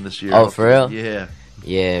Bucks game this year. Oh, for real? Yeah.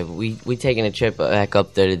 Yeah, we taking a trip back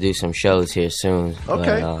up there to do some shows here soon.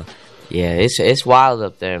 Okay. But, yeah, it's wild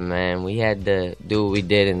up there, man. We had to do what we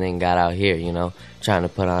did and then got out here, you know, trying to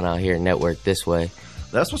put on out here network this way.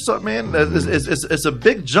 That's what's up, man. It's a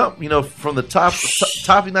big jump, you know, from the top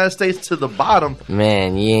United States to the bottom.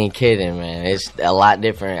 Man, you ain't kidding, man. It's a lot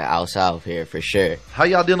different out south here for sure. How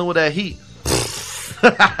y'all dealing with that heat?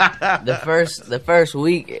 The first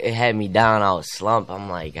week it had me down. I was slumped. I'm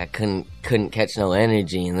like, I couldn't catch no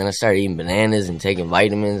energy, and then I started eating bananas and taking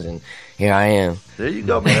vitamins, and here I am. There you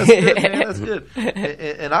go, man. That's good, man. That's good.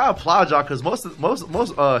 And I applaud y'all because most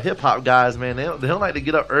hip hop guys, man, they don't like to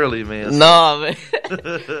get up early, man. No,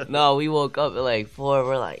 man. No, we woke up at like 4.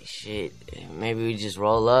 We're like, shit. Maybe we just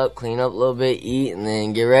roll up, clean up a little bit, eat, and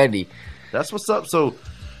then get ready. That's what's up. So,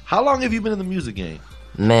 how long have you been in the music game?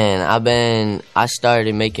 Man, I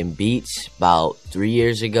started making beats about 3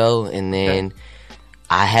 years ago, and then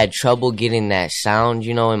I had trouble getting that sound,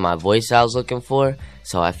 you know, in my voice I was looking for.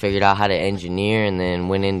 So I figured out how to engineer, and then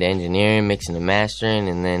went into engineering, mixing and mastering,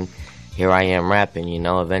 and then here I am rapping, you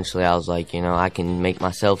know. Eventually I was like, you know, I can make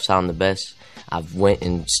myself sound the best. I went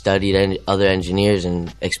and studied other engineers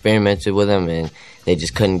and experimented with them, and they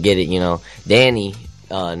just couldn't get it, you know. Danny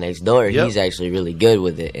next door, he's actually really good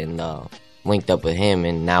with it, and linked up with him,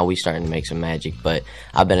 and now we starting to make some magic. But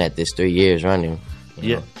I've been at this 3 years running.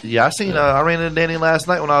 Yeah. I seen. I ran into Danny last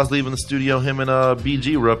night when I was leaving the studio. Him and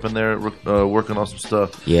BG were up in there working on some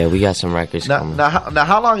stuff. Yeah, we got some records coming. Now,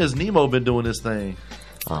 how long has Nemo been doing this thing?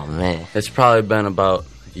 Oh man, it's probably been about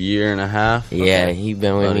a year and a half. Yeah, he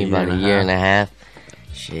been with me about a year and a half.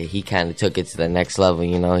 Shit, he kind of took it to the next level.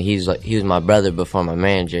 You know, he was my brother before my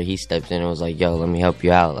manager. He stepped in and was like, "Yo, let me help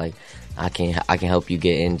you out." Like, I can help you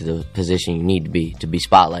get into the position you need to be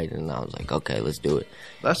spotlighted. And I was like, okay, let's do it.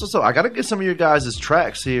 That's what's up. I got to get some of your guys'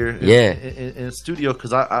 tracks here in the studio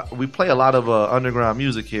because we play a lot of underground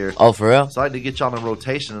music here. Oh, for real? So I like to get y'all in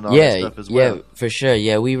rotation and all that stuff as well. Yeah, for sure.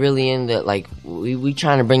 Yeah, we really into, like, we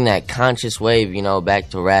trying to bring that conscious wave, you know,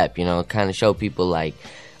 back to rap, you know, kind of show people, like,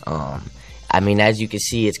 I mean, as you can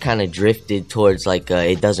see, it's kind of drifted towards, like,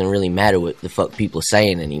 it doesn't really matter what the fuck people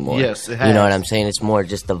saying anymore. Yes, it has. You know what I'm saying? It's more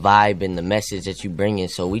just the vibe and the message that you bring in.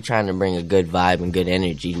 So we trying to bring a good vibe and good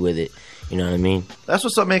energy with it. You know what I mean? That's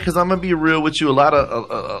what's up, man. Because I'm gonna be real with you. A lot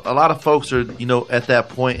of folks are, you know, at that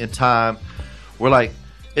point in time, we're like,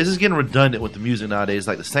 it's just getting redundant with the music nowadays.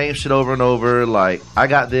 Like the same shit over and over. Like I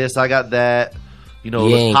got this, I got that. You know,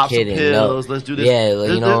 let's pop some pills. Let's do this. Yeah,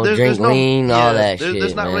 you know, drink lean, all that shit.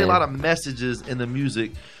 There's not really a lot of messages in the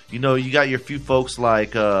music. You know, you got your few folks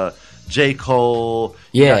like J. Cole.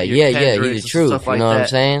 Yeah, he's the truth. Stuff like you know that. What I'm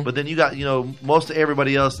saying? But then you got, you know, most of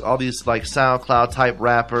everybody else, all these like SoundCloud type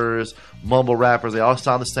rappers, mumble rappers, they all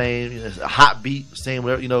sound the same. It's a hot beat, same,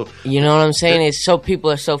 you know. You know what I'm saying? It's so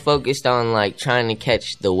people are so focused on like trying to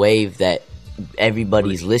catch the wave that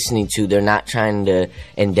everybody's listening to. They're not trying to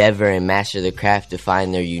endeavor and master the craft to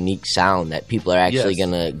find their unique sound that people are actually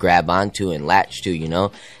gonna grab onto and latch to, you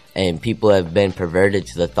know. And people have been perverted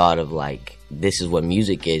to the thought of like, this is what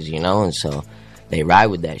music is, you know, and so they ride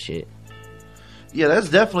with that shit. Yeah, that's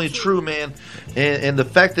definitely true, man. And the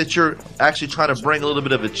fact that you're actually trying to bring a little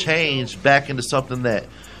bit of a change back into something that,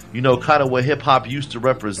 you know, kind of what hip hop used to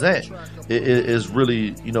represent is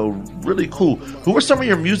really, you know, really cool. Who are some of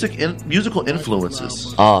your musical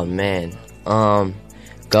influences? Oh man,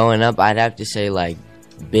 growing up, I'd have to say like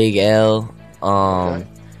Big L.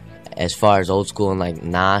 As far as old school and like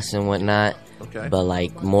Nas and whatnot. Okay. But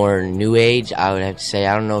like more new age, I would have to say,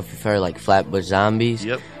 I don't know if you've heard like Flatbush Zombies.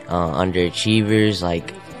 Yep. Underachievers,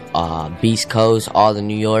 like Beast Coast, all the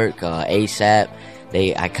New York, ASAP.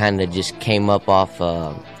 I kind of just came up off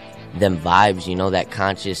them vibes, you know, that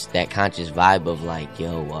conscious vibe of like,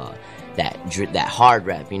 yo, that hard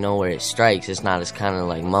rap, you know, where it strikes. It's not as kind of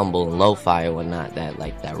like mumble and lo-fi or whatnot,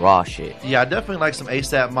 that raw shit. Yeah, I definitely like some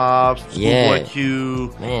ASAP Mob, Schoolboy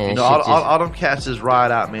Q. Man, you know, all them cats just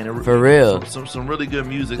ride out, man. For real. Some really good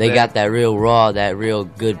music. They got that real raw, that real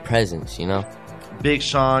good presence, you know. Big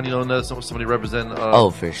Sean, you know, somebody representing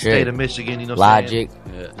for sure. State of Michigan, you know. Logic.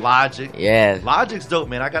 Logic. Yeah. Logic's dope,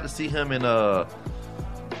 man. I got to see him in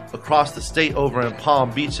across the state over in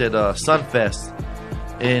Palm Beach at Sunfest.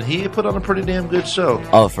 And he put on a pretty damn good show.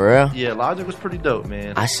 Oh, for real? Yeah, Logic was pretty dope,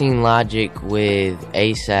 man. I seen Logic with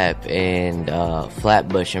ASAP and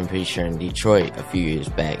Flatbush, I'm pretty sure, in Detroit a few years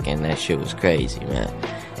back, and that shit was crazy, man.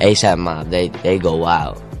 ASAP Mob, they go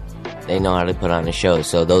wild. They know how to put on a show,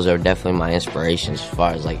 so those are definitely my inspirations as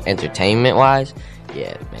far as, like, entertainment-wise.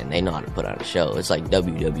 Yeah, man, they know how to put on a show. It's like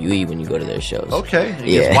WWE when you go to their shows. Okay,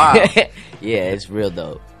 yeah. Wild. Yeah, it's real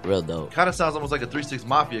dope. Real dope. Kind of sounds almost like a 3 6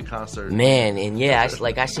 Mafia concert. Man, and yeah,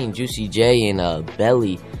 I seen Juicy J and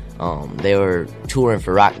Belly. They were touring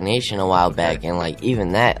for Rock Nation a while back, and like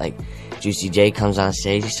even that, like Juicy J comes on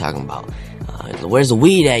stage, he's talking about where's the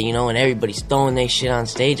weed at, you know, and everybody's throwing their shit on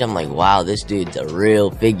stage. I'm like, wow, this dude's a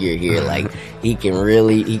real figure here. Like he can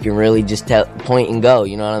really just point and go.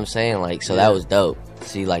 You know what I'm saying? Like, so that was dope.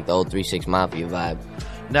 See, like the old 3 6 Mafia vibe.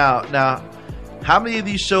 Now. How many of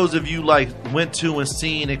these shows have you like went to and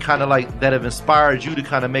seen and kind of like that have inspired you to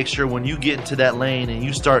kind of make sure when you get into that lane and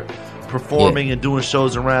you start performing and doing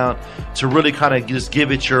shows around to really kind of just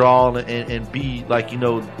give it your all and be like, you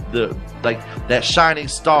know, the like that shining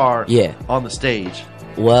star on the stage?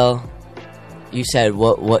 Well, you said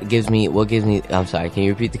what gives me I'm sorry, can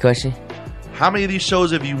you repeat the question? How many of these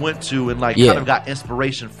shows have you went to and like kind of got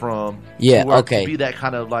inspiration from? To be that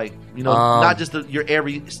kind of like, you know, not just your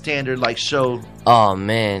every standard like show. Oh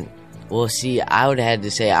man, well see, I would have had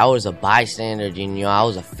to say I was a bystander. You know, I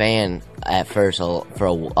was a fan at first for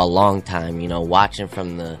a long time. You know, watching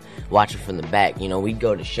from the back. You know, we'd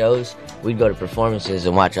go to shows, we'd go to performances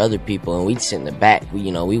and watch other people, and we'd sit in the back. We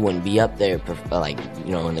wouldn't be up there like,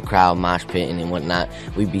 you know, in the crowd mosh pitting and whatnot.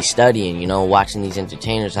 We'd be studying, you know, watching these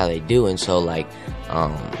entertainers how they do. And so like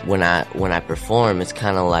when I perform, it's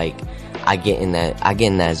kind of like I get in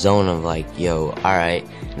that zone of like, yo, all right,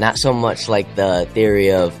 not so much like the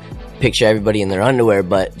theory of picture everybody in their underwear,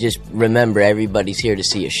 but just remember everybody's here to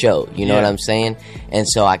see a show. You know what I'm saying? And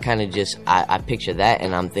so I kind of just I picture that,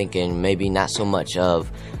 and I'm thinking maybe not so much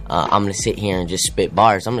of I'm gonna sit here and just spit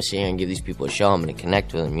bars. I'm gonna sit here and give these people a show. I'm gonna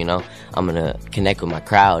connect with them. You know, I'm gonna connect with my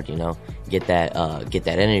crowd. You know, get that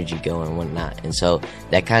energy going and whatnot. And so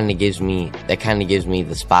that kind of gives me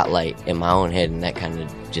the spotlight in my own head, and that kind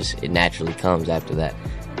of just it naturally comes after that.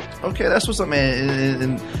 Okay, that's what's up, man.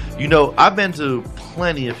 And you know, I've been to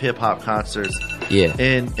plenty of hip hop concerts. Yeah.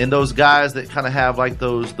 And those guys that kind of have like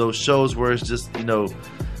those shows where it's just, you know,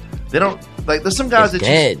 they don't like. There's some guys it's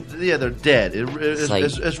that dead. They're dead.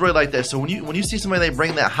 It's really like that. So when you see somebody, they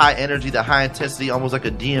bring that high energy, that high intensity, almost like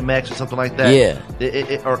a DMX or something like that.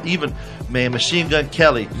 Yeah. Or even Machine Gun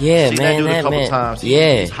Kelly. Yeah, seen man. that dude a couple man. times.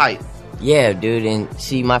 He's hype. Yeah, dude, and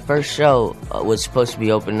see, my first show was supposed to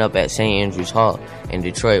be opening up at St. Andrews Hall in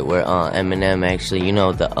Detroit, where Eminem actually, you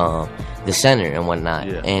know, the center and whatnot.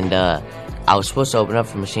 Yeah. And I was supposed to open up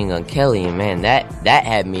for Machine Gun Kelly, and man, that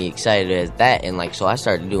had me excited as that. And like, so I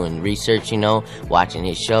started doing research, you know, watching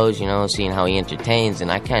his shows, you know, seeing how he entertains,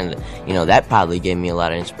 and I kind of, you know, that probably gave me a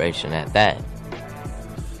lot of inspiration at that.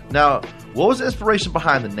 Now, what was the inspiration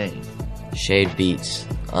behind the name? Shade Beats.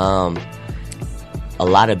 A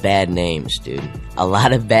lot of bad names, dude. A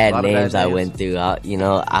lot of bad names I went through.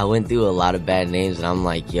 I went through a lot of bad names, and I'm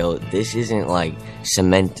like, yo, this isn't like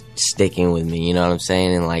cement sticking with me. You know what I'm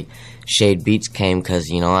saying? And like, Shade Beats came because,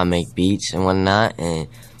 you know, I make beats and whatnot, and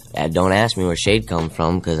don't ask me where Shade come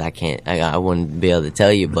from because I wouldn't be able to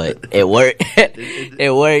tell you, but it worked.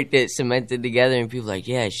 It worked. It cemented together, and people like,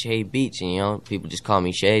 yeah, Shade Beats, and you know, people just call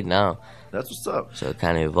me Shade now. That's what's up. So it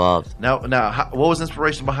kind of evolved. Now, what was the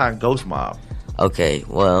inspiration behind Ghost Mob? Okay,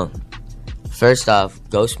 well, first off,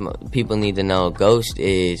 people need to know Ghost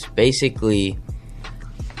is basically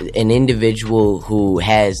an individual who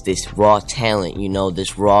has this raw talent, you know,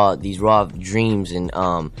 these raw dreams, and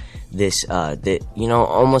you know,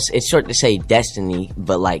 almost, it's sort to say destiny,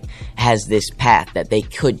 but like has this path that they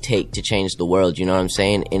could take to change the world, you know what I'm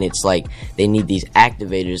saying? And it's like they need these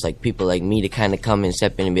activators, like people like me, to kind of come and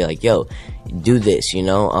step in and be like, yo, do this, you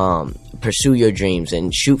know, pursue your dreams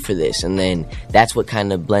and shoot for this. And then that's what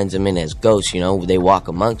kind of blends them in as ghosts, you know. They walk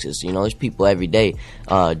amongst us, you know. There's people every day.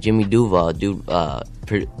 Jimmy Duval,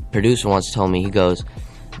 producer, once told me, he goes,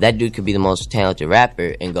 that dude could be the most talented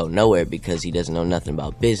rapper and go nowhere because he doesn't know nothing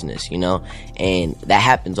about business, you know? And that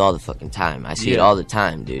happens all the fucking time. I see it all the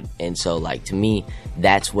time, dude. And so, like, to me,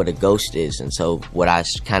 that's what a ghost is. And so what I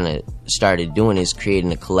kind of started doing is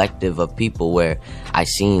creating a collective of people where I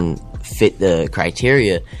seen fit the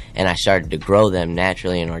criteria, and I started to grow them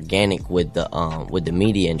naturally and organic with the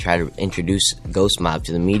media, and try to introduce Ghost Mob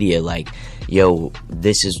to the media, like, yo,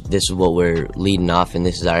 this is what we're leading off, and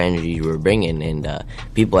this is our energy we're bringing. And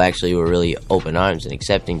people actually were really open arms and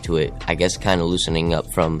accepting to it. I guess kind of loosening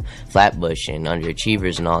up from Flatbush and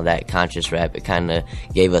Underachievers and all that conscious rap. It kind of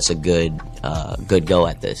gave us a good go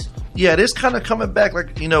at this. Yeah, it is kind of coming back,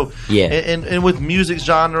 like, you know, and with music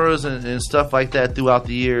genres and stuff like that throughout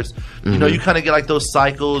the years, you know, you kind of get like those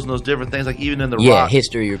cycles and those different things, like even in the rock,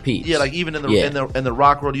 history repeats. Yeah, like even in the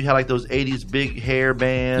rock world, you had like those '80s big hair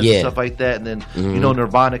bands and stuff like that, and then you know,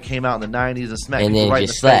 Nirvana came out in the '90s and smacked people right in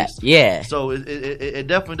the face. Yeah, so it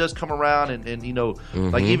definitely does come around, and you know,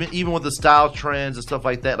 like even with the style trends and stuff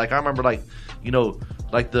like that. Like I remember, like, you know,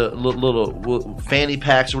 like the little fanny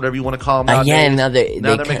packs or whatever you want to call them. Now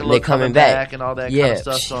they're coming back and all that kind of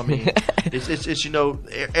stuff. So I mean, it's you know,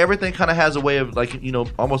 everything kind of has a way of, like, you know,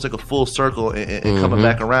 almost like a full circle and coming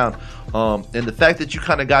back around. And the fact that you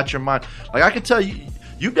kind of got your mind, like, I can tell you.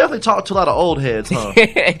 You definitely talk to a lot of old heads, huh?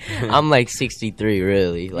 I'm like 63,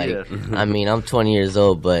 really. Like, I mean, I'm 20 years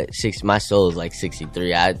old, but my soul is like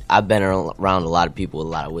 63. I've been around a lot of people with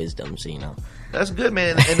a lot of wisdom, so, you know. That's good,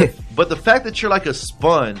 man. But the fact that you're like a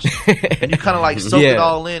sponge and you kind of like soak it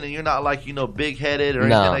all in, and you're not like, you know, big headed or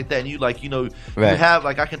anything like that, and you like, you know, you have,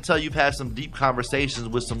 like, I can tell you've had some deep conversations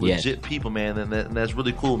with some legit people, man, and that's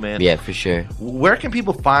really cool, man. Yeah, for sure. Where can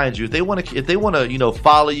people find you if they want to, you know,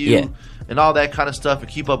 follow you and all that kind of stuff, and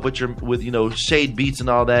keep up with you know, Shade Beats and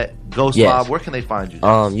all that, Ghost Mob? Where can they find you?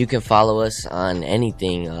 You can follow us on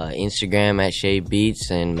anything, Instagram at Shade Beats,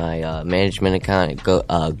 and my management account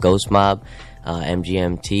at Ghost Mob.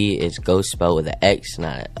 MGMT is Ghost spelled with an X,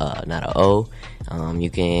 not a O. You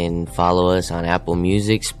can follow us on Apple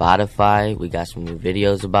Music, Spotify. We got some new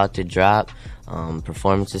videos about to drop.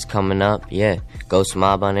 Performances coming up. Yeah, Ghost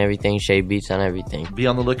Mob on everything, Shade Beats on everything. Be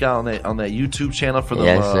on the lookout on that YouTube channel for the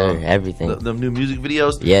everything. The new music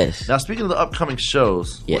videos. Yes. Now, speaking of the upcoming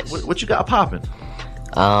shows, what you got popping?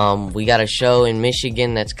 We got a show in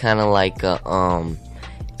Michigan that's kind of like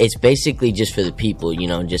it's basically just for the people, you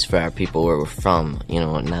know, just for our people where we're from, you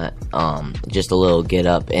know, not just a little get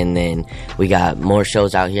up. And then we got more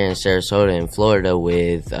shows out here in Sarasota and Florida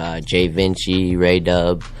with Jay Vinci, Ray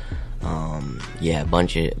Dub, a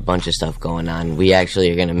bunch of stuff going on. We actually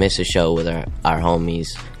are gonna miss a show with our homies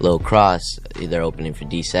Lil Cross. They're opening for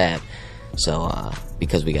DSAP, so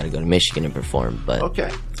because we got to go to Michigan and perform. But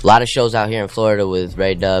a lot of shows out here in Florida with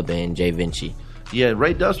Ray Dub and Jay Vinci. Yeah,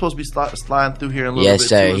 Ray Dub's supposed to be sliding through here in a little yes, bit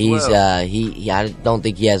sir. too as He's well. I don't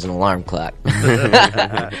think he has an alarm clock.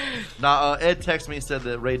 Now, Ed texted me and said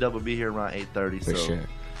that Ray Dub will be here around 8:30. For so, sure.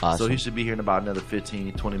 Awesome. So he should be here in about another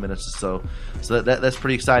 15, 20 minutes or so. So that's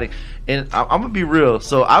pretty exciting. And I'm gonna be real.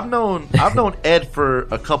 So I've known Ed for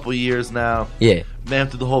a couple years now. Yeah. Man,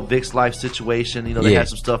 through the whole Vic's Life situation, you know, they had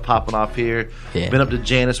some stuff popping off here. Yeah. Been up to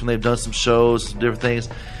Janice when they've done some shows, some different things.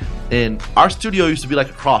 And our studio used to be like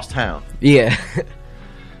across town. Yeah.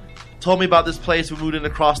 Told me about this place. We moved in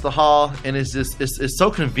across the hall, and it's just it's so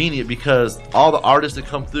convenient because all the artists that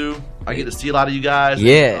come through, I get to see a lot of you guys.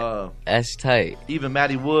 Yeah, that's tight. Even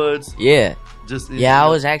Matty Woods. Yeah. Just I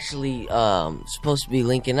was actually supposed to be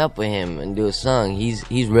linking up with him and do a song. He's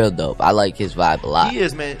real dope. I like his vibe a lot. He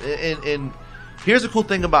is, man. And here's the cool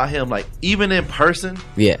thing about him. Like, even in person,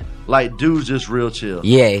 yeah, like, dude's just real chill.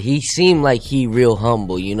 Yeah, he seemed like he real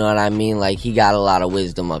humble. You know what I mean? Like, he got a lot of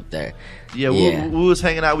wisdom up there. Yeah, we was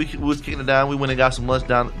hanging out. We was kicking it down. We went and got some lunch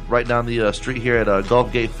right down the street here at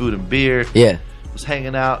Gulf Gate Food and Beer. Yeah, was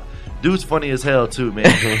hanging out. Dude's funny as hell too, man.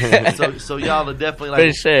 so y'all are definitely like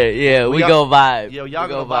for sure. Yeah, we go vibe. Yeah, y'all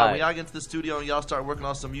go vibe. When y'all get into the studio and y'all start working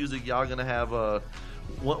on some music, y'all gonna have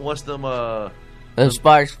once them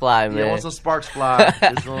sparks fly, man. Yeah, once the sparks fly,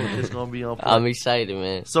 it's gonna be on point. I'm excited,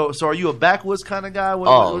 man. So are you a backwoods kind of guy?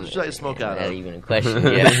 What would you like to smoke out of? Not even a question.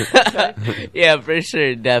 Yeah, yeah, for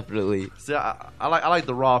sure, definitely. See, I like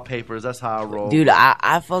the raw papers. That's how I roll. Dude,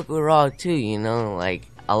 I fuck with raw too. You know, like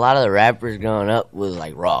a lot of the rappers growing up was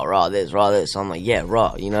like raw this. So I'm like, yeah,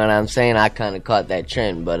 raw. You know what I'm saying? I kind of caught that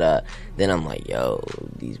trend, but then I'm like, yo,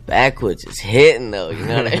 these backwoods is hitting though. You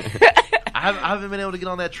know what I mean? I haven't been able to get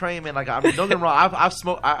on that train, man. Like, I mean, don't get me wrong. I've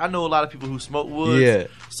smoked. I know a lot of people who smoke woods. Yeah.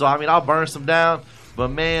 So I mean, I'll burn some down. But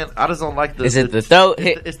man, I just don't like the. Is it the throat?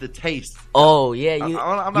 It's the taste. Oh yeah, you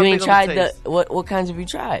ain't tried the what kinds have you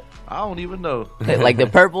tried? I don't even know. Like the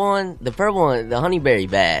purple one, the honeyberry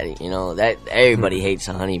bad. You know that everybody hates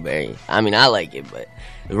the honeyberry. I mean, I like it, but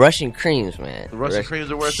the Russian creams, man. The Russian creams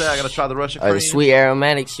are worth that. I gotta try the Russian creams. Or the sweet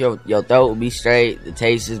aromatics. Your throat will be straight. The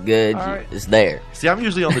taste is good. Right. It's there. See, I'm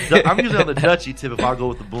usually on the Dutchy tip if I go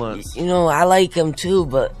with the blunts. You know, I like them too,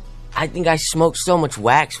 but I think I smoked so much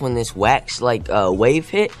wax when this wax wave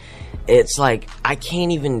hit. It's like I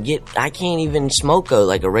can't even smoke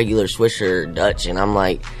a regular Swisher Dutch, and I'm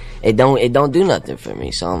like, it don't do nothing for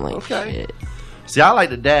me. So I'm like, okay. Shit. See, I like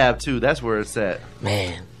the dab too. That's where it's at,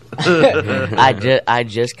 man. I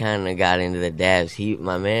just kind of got into the dabs.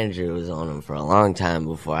 My manager was on them for a long time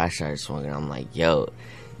before I started smoking. I'm like, yo,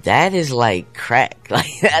 that is like crack.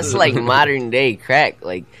 Like that's like modern day crack.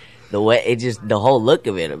 Like the way the whole look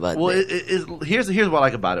of it. About here's what I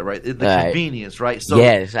like about it, right? The convenience, right? So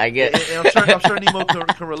yes, I get. And I'm sure Nemo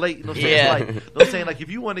can relate. You know what I'm saying? Yeah. Like, you know what I'm saying? Like if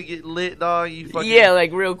you want to get lit, dog, you fucking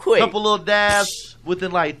like real quick, couple little dabs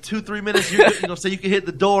within like 2-3 minutes. You know, so you can hit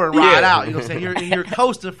the door and ride out. You know what I'm saying? You're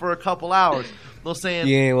coasting for a couple hours. You know what I'm saying?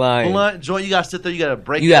 You ain't lying. Blunt joint, you gotta sit there. You gotta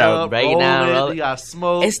break it up, roll it. You gotta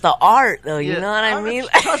smoke. It's the art, though. You know what I mean?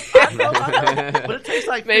 I know. But it tastes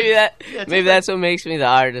like maybe that's what makes me the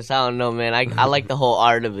artist. I don't know, man. I like the whole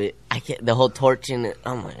art of it. I can't the whole torching it.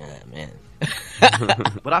 I'm like, man.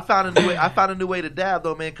 But I found a new way to dab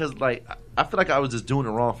though, man. Because like I feel like I was just doing it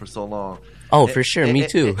wrong for so long. Oh, for sure. Me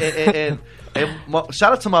too. And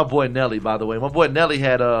shout out to my boy Nelly, by the way. My boy Nelly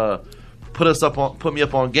had put me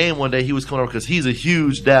up on game one day. He was coming over because he's a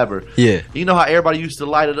huge dabber. Yeah. You know how everybody used to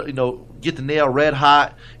light it up, you know, get the nail red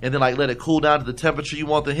hot and then like let it cool down to the temperature you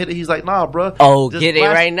want to hit it. He's like, nah, bro. Oh, get it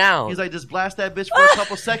right now. He's like, just blast that bitch for a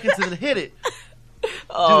couple seconds and then hit it.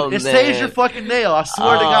 Oh, dude, it man. saves your fucking nail. I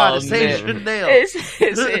swear to God, it saves your nail.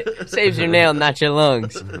 It saves your nail, not your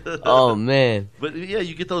lungs. Oh, man. But yeah,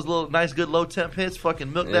 you get those little nice, good low temp hits,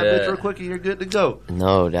 fucking milk that bitch real quick and you're good to go.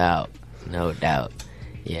 No doubt.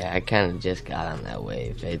 Yeah, I kind of just got on that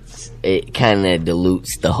wave. It kind of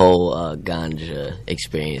dilutes the whole ganja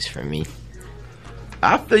experience for me.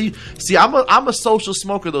 I feel you. See, I'm a social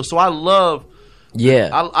smoker though, so I love. Yeah,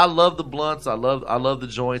 I love the blunts. I love the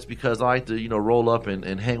joints because I like to roll up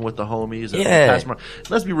and hang with the homies. And yeah. Pass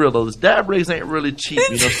let's be real though, this dab rigs ain't really cheap.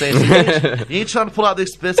 You know what I'm saying? So you ain't trying to pull out the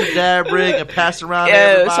expensive dab rig and pass around. To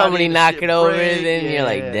everybody somebody knock it over, break. and then you're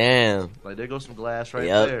like, damn. Like there goes some glass right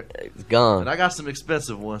there. It's gone. And I got some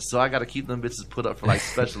expensive ones, so I got to keep them bitches put up for like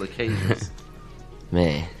special occasions.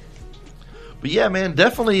 Man. But yeah, man,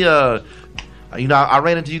 definitely. You know, I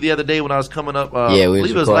ran into you the other day when I was coming up. I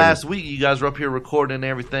believe it was last week. You guys were up here recording and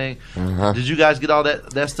everything. Uh-huh. Did you guys get all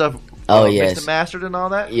that stuff yes. mixed and mastered and all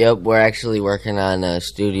that? Yep, we're actually working on a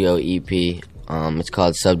studio EP. It's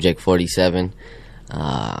called Subject 47.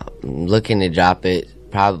 I'm looking to drop it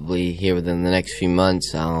probably here within the next few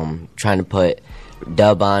months. Trying to put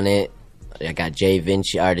Dub on it. I got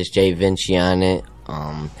artist Jay Vinci on it.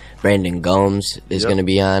 Brandon Gomes is going to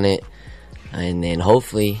be on it. And then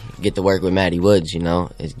hopefully get to work with Matty Woods,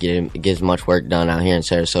 get as much work done out here in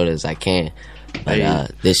Sarasota as I can.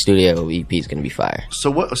 But this studio EP is going to be fire.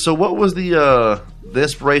 So what was the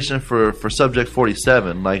inspiration for Subject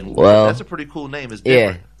 47? That's a pretty cool name. It's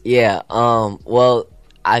different. Yeah. Well,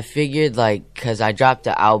 I figured because I dropped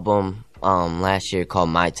the album last year called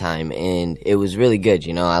My Time, and it was really good.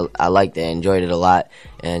 I liked it, enjoyed it a lot,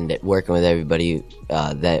 and working with everybody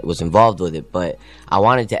that was involved with it. But I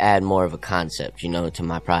wanted to add more of a concept, to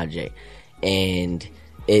my project, and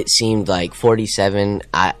it seemed like 47.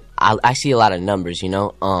 I see a lot of numbers,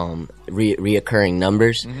 reoccurring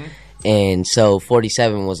numbers, and so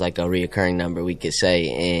 47 was like a reoccurring number, we could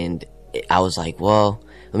say. And I was like, well,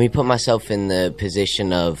 let me put myself in the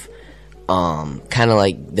position of kind of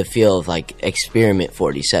like the feel of like Experiment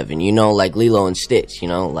 47, like Lilo and Stitch,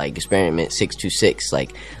 like Experiment 626.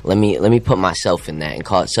 Like let me put myself in that and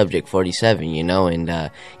call it Subject 47,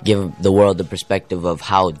 and give the world the perspective of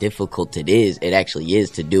how difficult it actually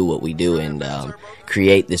is to do what we do, and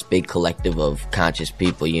create this big collective of conscious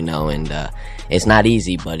people, and it's not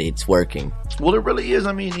easy, but it's working. Well, it really is.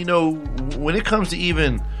 I mean, when it comes to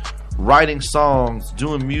even writing songs,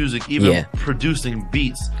 doing music, even producing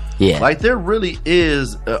beats, there really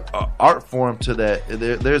is a art form to that.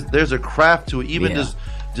 There's a craft to it. Even just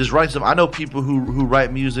writing something. I know people who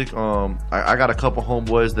write music. I got a couple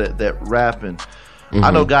homeboys that rap, and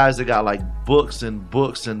I know guys that got like books and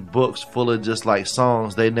books and books full of just like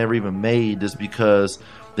songs they never even made, just because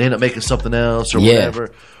they end up making something else or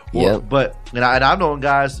whatever. But I know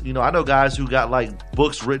guys. I know guys who got like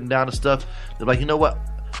books written down and stuff. They're like, you know what?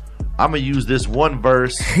 I'm gonna use this one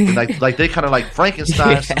verse, and like they kind of like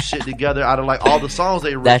Frankenstein some shit together out of like all the songs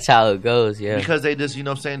they wrote. That's how it goes, because they just, what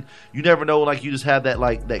I'm saying, you never know, like you just have that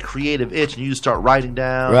like that creative itch, and you just start writing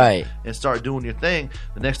down, and start doing your thing.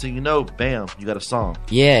 The next thing you know, bam, you got a song.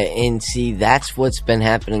 Yeah, and see, that's what's been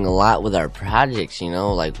happening a lot with our projects.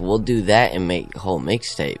 Like we'll do that and make whole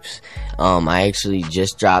mixtapes. I actually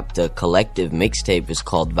just dropped a collective mixtape. It's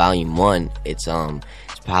called Volume 1. It's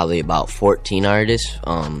probably about 14 artists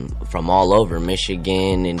from all over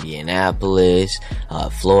Michigan, Indianapolis,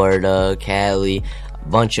 Florida, Cali, a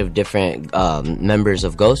bunch of different members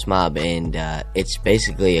of Ghost Mob, and it's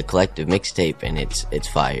basically a collective mixtape, and it's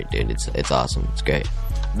fire, dude. It's awesome. It's great.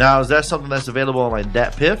 Now, is that something that's available on like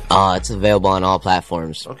Dat Piff? It's available on all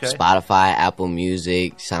platforms. Okay. Spotify, Apple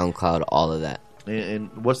Music, SoundCloud, all of that.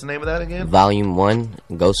 And what's the name of that again? Volume 1,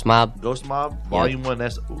 Ghost Mob. Ghost Mob, Volume 1.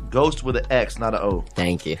 That's Ghost with an X, not an O.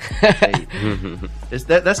 Thank you.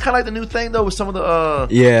 That's kind of like the new thing though, with some of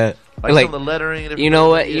the like some of the lettering. And you know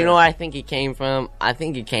what? You know where I think it came from? I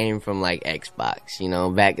think it came from like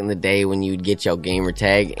Xbox. Back in the day when you'd get your gamer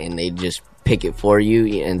tag and they just pick it for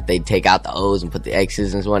you, and they'd take out the O's and put the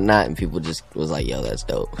X's and whatnot, and people just was like, "Yo, that's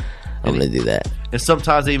dope. I'm gonna do that." And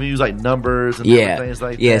sometimes they even use like numbers and different things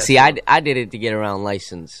like that. Yeah, see, I did it to get around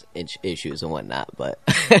license issues and whatnot, but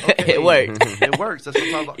it worked. It works. That's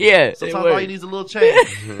sometimes sometimes all you need is a little change.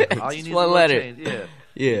 All you need is one a little letter. change.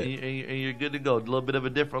 Yeah. And you're good to go. A little bit of a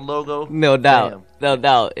different logo. No doubt. No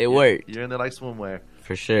doubt. It worked. You're in there like swimwear.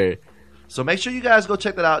 For sure. So make sure you guys go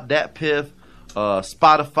check that out. Dat Piff,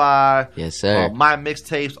 Spotify. Yes, sir. My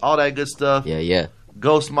Mixtapes, all that good stuff. Yeah.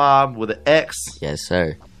 Ghost Mob with an X. Yes,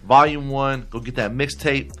 sir. Volume 1. Go get that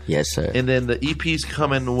mixtape. Yes, sir. And then the EP's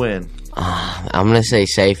coming when? I'm going to say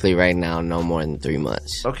safely right now, no more than 3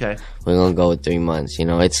 months. Okay. We're going to go with 3 months.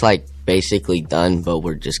 It's like basically done, but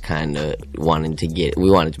we're just kind of wanting to we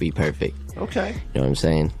want it to be perfect. Okay. You know what I'm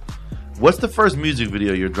saying? What's the first music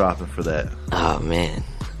video you're dropping for that? Oh, man.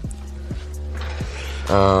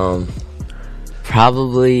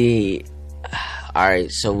 Probably. All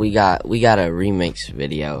right, so we got a remix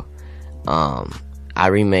video. I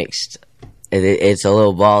remixed. It's a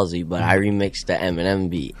little ballsy, but I remixed the Eminem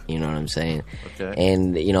beat. You know what I'm saying? Okay.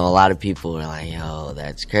 And a lot of people are like, "Yo,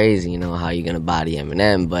 that's crazy." How you gonna body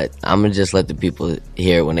Eminem? But I'm gonna just let the people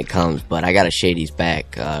hear it when it comes. But I got a Shady's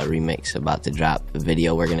Back remix about to drop a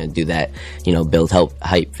video. We're gonna do that. Build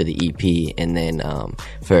hype for the EP, and then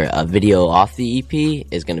for a video off the EP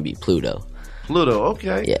is gonna be Pluto. Pluto,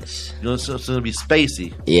 okay. Yes. It's gonna be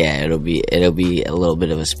spacey. Yeah, it'll be a little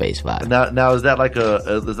bit of a space vibe. Now is that like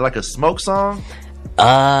a smoke song?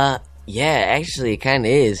 Yeah, actually, it kind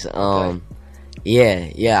of is. Okay.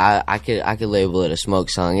 Yeah, I could label it a smoke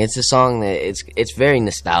song. It's a song that it's very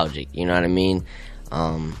nostalgic. You know what I mean?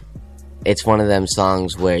 It's one of them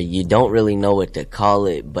songs where you don't really know what to call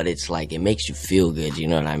it, but it's like it makes you feel good. You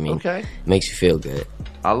know what I mean? Okay. It makes you feel good.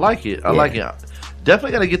 I like it. I like it.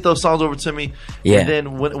 definitely got to get those songs over to me. Yeah. And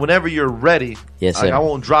then whenever you're ready, yes, sir. I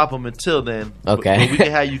won't drop them until then. Okay. But we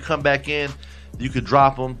can have you come back in. You could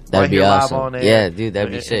drop them That'd right be here awesome. live on air. Yeah, dude,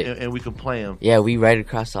 that'd be sick. And we can play them. Yeah, we right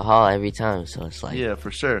across the hall every time, so it's like, yeah, for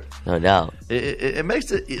sure, no doubt. It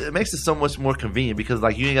makes it so much more convenient because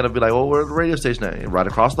like you ain't gotta be like, oh, we're at the radio station at? Right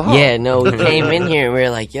across the hall. Yeah, no, we came in here and we were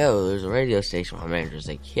like, yo, there's a radio station. My manager's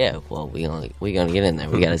like, yeah, well, we gonna get in there.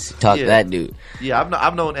 We gotta talk to that dude. Yeah,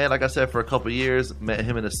 I've known Ed, like I said, for a couple of years. Met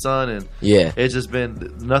him and his son, and yeah, it's just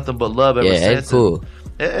been nothing but love ever since. Ed's cool.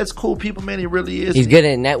 Ed's cool people, man. He really is. He's good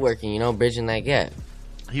at networking, bridging that gap.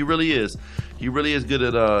 He really is. He really is good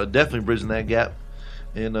at definitely bridging that gap.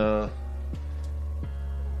 And oh,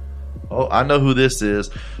 I know who this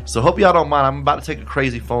is. So hope y'all don't mind. I'm about to take a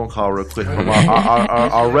crazy phone call real quick from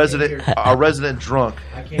our resident drunk.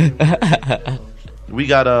 We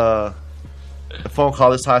got a phone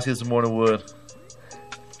call. This time this morning, Wood.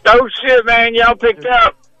 Oh shit, man! Y'all picked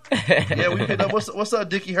up. Yeah, we picked up. What's up,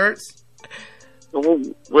 Dickie Hertz?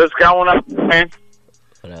 What's going on, man?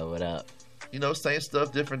 What up? Same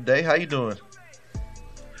stuff, different day. How you doing?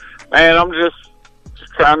 Man, I'm just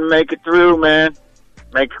trying to make it through, man.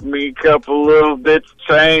 Make me a couple little bits of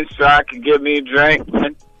change so I can get me a drink,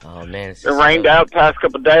 man. Oh, man. It rained out the past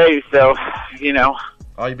couple of days, so,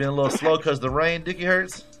 Oh, you been a little slow because of the rain, Dickie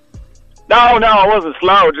Hertz? No, I wasn't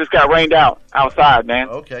slow. It just got rained out outside, man.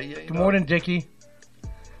 Okay, yeah. Good morning, Dickie.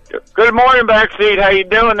 Good morning, Backseat. How you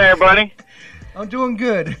doing there, buddy? I'm doing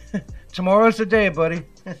good. Tomorrow's the day, buddy.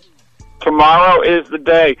 Tomorrow is the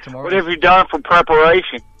day. What have you done for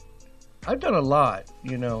preparation? I've done a lot,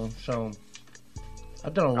 so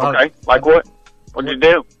I've done a lot. Okay, like what? What'd you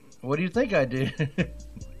do? What do you think I did?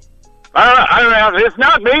 I don't know. It's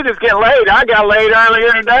not me that's getting laid. I got laid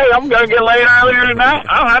earlier today. I'm going to get laid earlier tonight.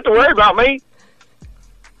 I don't have to worry about me.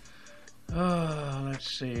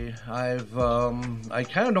 Let's see. I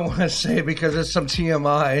kind of don't want to say because it's some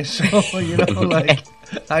TMI. So,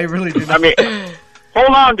 I really do not. I mean,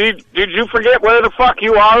 hold on. Did you forget where the fuck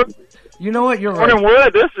you are? You know what? You're right. Morning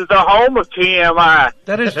Wood, this is the home of TMI.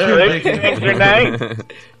 That is true. They changed your name.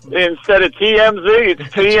 Instead of TMZ, it's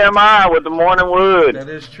TMI with the Morning Wood. That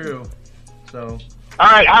is true. So.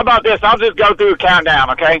 All right, how about this? I'll just go through a countdown,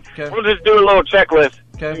 okay? We'll just do a little checklist.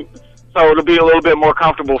 Okay. So it'll be a little bit more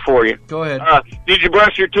comfortable for you. Go ahead. Did you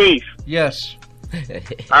brush your teeth? Yes.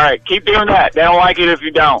 All right, keep doing that. They don't like it if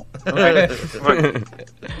you don't. Okay.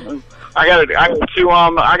 I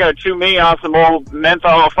gotta chew me on some old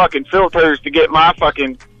menthol fucking filters to get my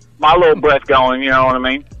little breath going. You know what I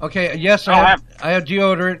mean? Okay. Yes, I have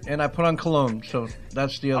deodorant and I put on cologne. So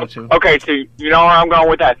that's the other two. Okay, so you know where I'm going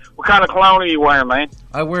with that. What kind of cologne are you wearing, man?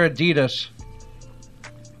 I wear Adidas.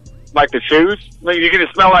 Like the shoes? You're gonna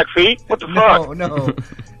smell like feet? What the fuck? No.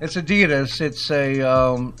 It's Adidas. It's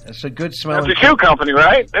a good smelling. It's a shoe company,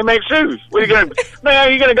 right? They make shoes. What are you gonna? Man,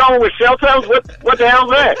 are you gonna go with shell toes? What the hell's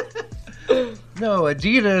that? No,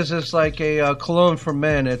 Adidas is like a cologne for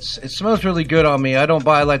men. It smells really good on me. I don't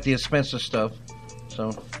buy like the expensive stuff.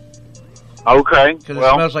 So. Okay. Because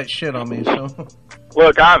it smells like shit on me. So.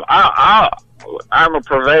 Look, I'm a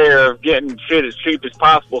purveyor of getting shit as cheap as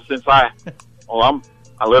possible since I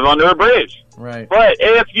live under a bridge. Right. But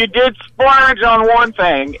if you did splurge on one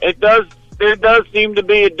thing, there does seem to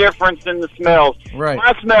be a difference in the smells. Right.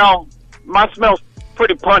 My smell's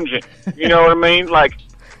pretty pungent. You know what I mean? Like,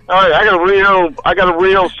 I got a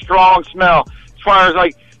real strong smell. As far as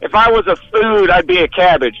like, if I was a food, I'd be a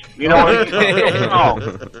cabbage. You know what I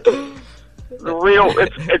mean?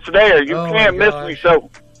 It's there. You can't miss me. So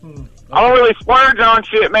I don't really splurge on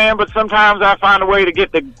shit, man. But sometimes I find a way to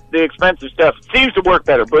get the expensive stuff. It seems to work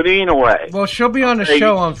better, but anyway. Well, she'll be on the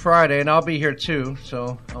show on Friday, and I'll be here too.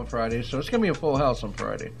 So on Friday, so it's gonna be a full house on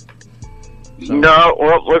Friday. So. No,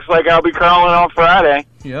 well, it looks like I'll be calling on Friday.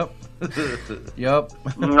 Yep. Yep.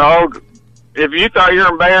 No, if you thought you were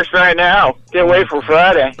embarrassed right now, can't wait for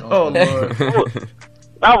Friday. Oh, Lord.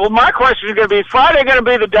 Well, my question is going to be, is Friday going to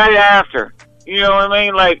be the day after? You know what I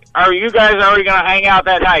mean? Like, are you guys already going to hang out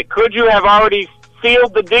that night? Could you have already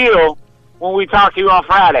sealed the deal when we talk to you on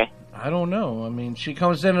Friday? I don't know. I mean, she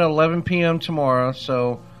comes in at 11 p.m. tomorrow,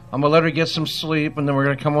 so I'm going to let her get some sleep, and then we're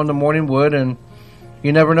going to come on to Morning Wood, and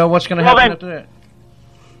you never know what's going to happen after that.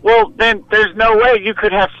 Well, then there's no way you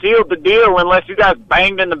could have sealed the deal unless you guys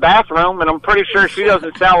banged in the bathroom, and I'm pretty sure she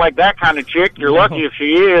doesn't sound like that kind of chick. You're lucky if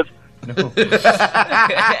she is. No.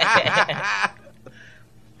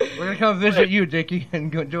 We're going to come visit you, Dickie,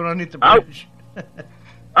 and go do it underneath the bridge.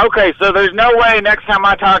 Okay, so there's no way next time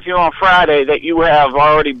I talk to you on Friday that you have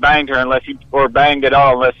already banged her or banged at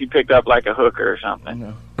all unless you picked up like a hooker or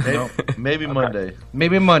something. No. Maybe Monday.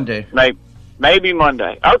 Maybe Monday. Maybe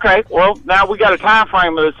Monday. Okay, well, now we got a time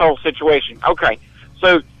frame of this whole situation. Okay,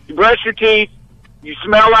 so you brush your teeth, you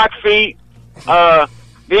smell like feet.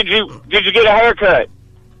 Did you get a haircut?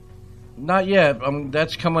 Not yet.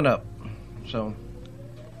 That's coming up. So.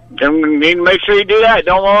 You need to make sure you do that.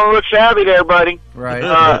 Don't want to look shabby there, buddy. Right.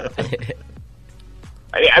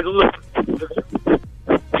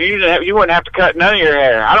 You wouldn't have to cut none of your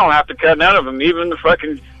hair. I don't have to cut none of them, even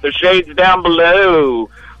the shades down below.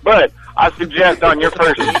 But I suggest on your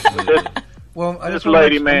first well, I this just want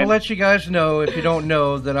lady, to man. let you guys know, if you don't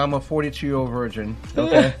know, that I'm a 42-year-old virgin.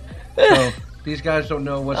 Okay. So these guys don't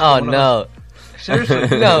know what's going on. Oh no!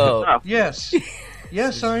 Seriously? No. Yes.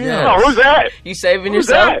 Yes, I am. Yes. Oh, who's that? You saving Who's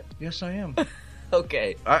yourself? that? Yes, I am.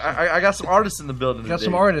 Okay. I got some artists in the building. Got today.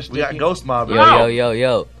 some artists, We got Dickie. Ghost Mob.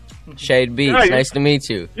 Yo. Shade Beats, Yeah, nice to meet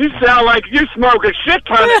you. You sound like you smoke a shit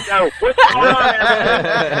ton of dope. What's going on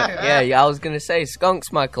there? Yeah, I was gonna say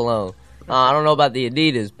Skunk's my cologne. I don't know about the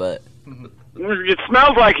Adidas, but It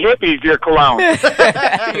smells like hippies, your cologne.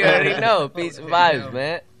 you already know. Peace and vibes,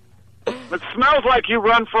 man. It smells like you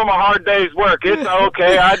run from a hard day's work. It's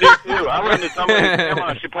okay. I do too. I run to somebody's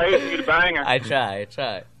grandma. She pays me to bang her. I try.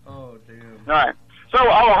 Oh, damn. All right. So,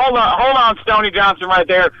 hold on, Stoney Johnson, right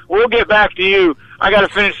there. We'll get back to you. I got to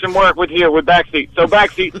finish some work with you with Backseat. So,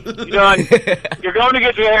 Backseat, you done? You're going to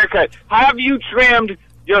get your hair cut. Have you trimmed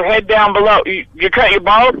your head down below? You cut your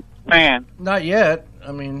bald, man? Not yet.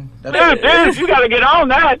 I mean, that's Dude, you got to get on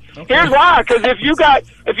that. Okay. Here's why: because if you got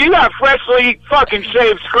freshly fucking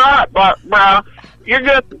shaved scrot, bro, you're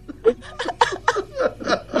gonna.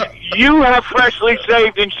 You have freshly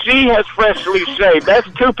shaved, and she has freshly shaved. That's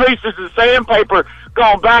two pieces of sandpaper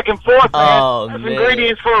going back and forth, man. Oh, That's man.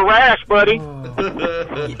 ingredients for a rash, buddy.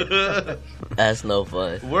 That's no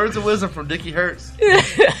fun. Words of wisdom from Dickie Hertz.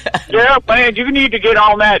 Yeah, man, you need to get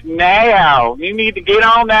on that now. You need to get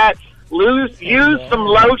on that. Use some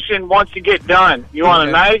lotion once you get done. You want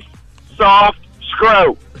a nice, soft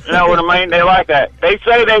scrub. You know what I mean? They like that. They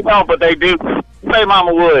say they don't, but they do. Say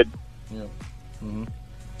Mama would.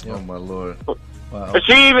 Oh my lord! Wow. Is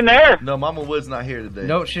she even there? No, Mama Wood's not here today.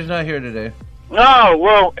 No, she's not here today. No,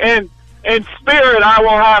 well, in spirit, I will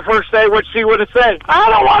have her say what she would have said. I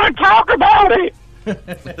don't want to talk about it.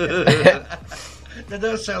 That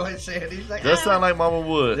does sound like Sandy. Like, Does sound like Mama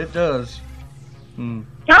Wood. It does.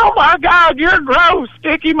 Oh my God, you're gross,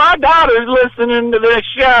 Sticky. My daughter's listening to this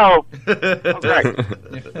show. Okay.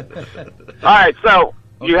 All right, so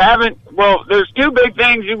you haven't. Well, there's two big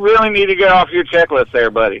things you really need to get off your checklist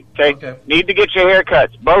there, buddy. Okay. Need to get your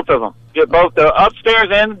haircuts, both of them. Get both the upstairs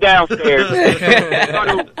and the downstairs.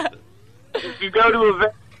 If you go to a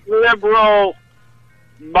very liberal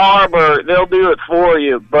barber, they'll do it for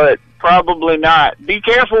you, but probably not. Be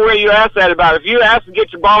careful where you ask that about. If you ask to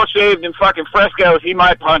get your ball shaved in fucking Fresco's, he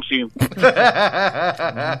might punch you.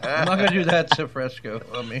 I'm not going to do that to Fresco.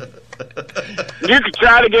 I mean, you could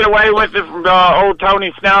try to get away with it from old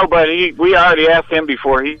Tony Snow, but we already asked him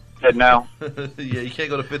before. He said no. Yeah, you can't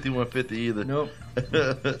go to 5150 either. Nope.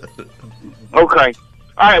 Okay.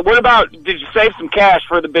 All right, what about, did you save some cash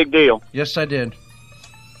for the big deal? Yes, I did.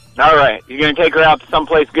 All right. You going to take her out to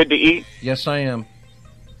someplace good to eat? Yes, I am.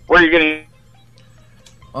 Where are you going to eat?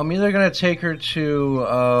 I'm either going to take her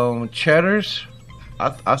to Cheddar's.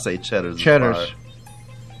 I say Cheddar's. Cheddar's.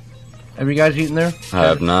 Have you guys eaten there? I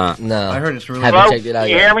have not. No. I heard it's really Haven't good. checked it out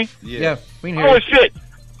You yet. hear me? Yeah, we can hear Oh, you. shit.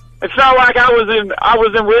 It sounded like I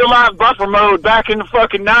was in real life buffer mode back in the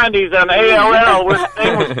fucking 90s on AOL where the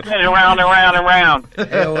thing was spinning around and round and round.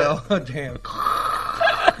 AOL, oh, damn.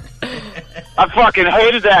 I fucking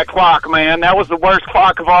hated that clock, man. That was the worst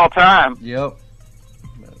clock of all time. Yep.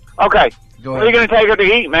 Okay. Go Where are you going to take her to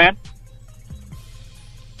eat, man?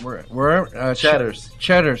 Where? Cheddar's.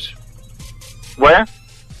 Cheddar's. Where?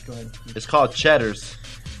 Go ahead. It's called Cheddar's.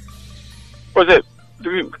 Was it?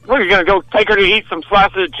 What, are you going to go take her to eat some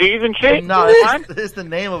slices of cheese and shit? No, it's the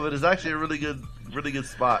name of it. It's actually a really good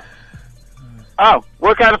spot. Oh,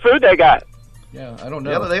 what kind of food they got? Yeah, I don't They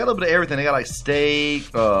know. got a little bit of everything. They got like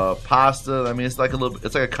steak, pasta. I mean, it's like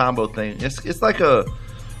it's like a combo thing. It's like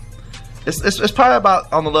it's probably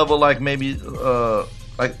about on the level like maybe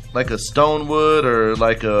like a Stonewood or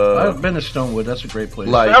like a. I've been to Stonewood. That's a great place.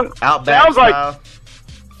 Like Outback sounds style.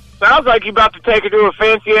 Sounds like you're about to take her to a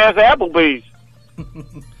fancy ass Applebee's.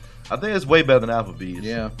 I think it's way better than Applebee's.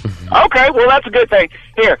 Yeah. Okay, well, that's a good thing.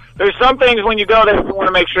 Here, there's some things when you go there you want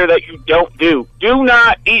to make sure that you don't do. Do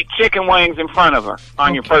not eat chicken wings in front of her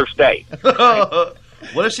on your first date.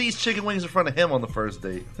 What if she eats chicken wings in front of him on the first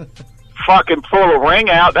date? Fucking pull a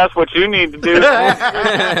ring out. That's what you need to do.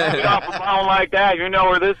 Get off a bone like that. You know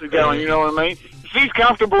where this is going. You know what I mean? she's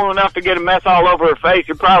comfortable enough to get a mess all over her face,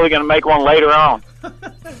 you're probably going to make one later on.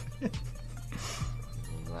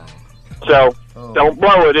 So, don't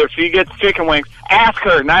blow it. If she gets chicken wings, ask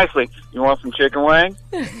her nicely, you want some chicken wings?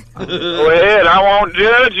 Go ahead, I won't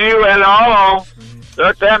judge you at all.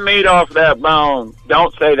 Suck that meat off that bone.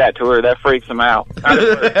 Don't say that to her. That freaks them out.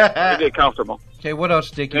 You get comfortable. Okay, what else,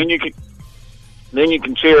 Dickie? Then you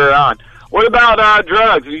can cheer her on. What about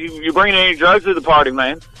drugs? You bringing any drugs to the party,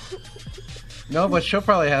 man? No, but she'll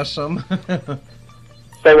probably have some.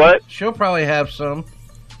 Say what? She'll probably have some.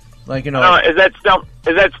 Like, you know. Is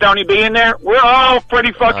that Stoney B in there? We're all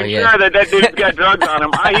pretty fucking sure that dude's got drugs on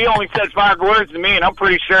him. He only said 5 words to me, and I'm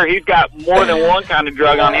pretty sure he's got more than one kind of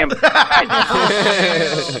drug on him.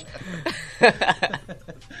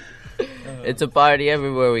 It's a party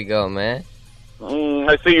everywhere we go, man.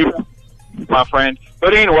 I see you, my friend.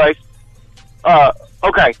 But anyways,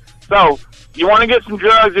 okay. So you want to get some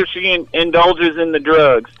drugs if she indulges in the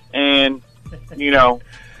drugs, and you know.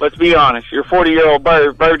 Let's be honest. You're a 40-year-old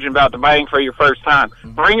virgin about to bang for your first time.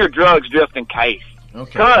 Bring your drugs just in case.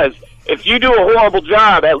 Because if you do a horrible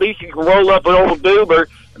job, at least you can roll up an old doober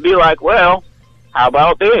and be like, well, how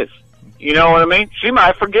about this? You know what I mean? She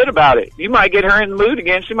might forget about it. You might get her in the mood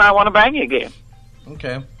again. She might want to bang you again.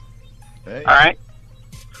 Okay. Hey. All right?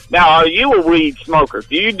 Now, are you a weed smoker?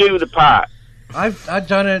 Do you do the pot? I've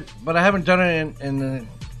done it, but I haven't done it in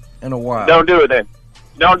a while. Don't do it then.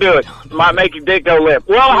 Don't do it. It might make your dick go limp.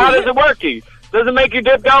 Well, how does it work to you? Does it make your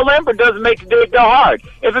dick go limp or does it make your dick go hard?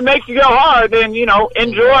 If it makes you go hard, then, you know,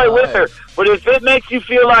 enjoy with her. But if it makes you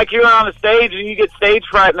feel like you're on a stage and you get stage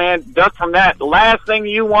fright, man, duck from that. The last thing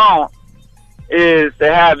you want is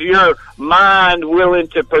to have your mind willing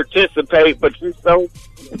to participate, but you're so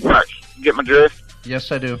fresh. Get my drift?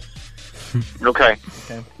 Yes, I do. Okay.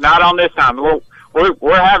 Not on this time.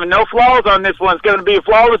 We're having no flaws on this one. It's going to be a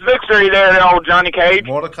flawless victory there, old Johnny Cage.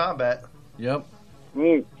 Mortal Kombat. Yep.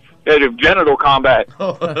 Genital combat.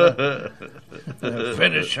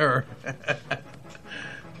 Finish her.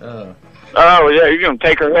 Oh, yeah, you're going to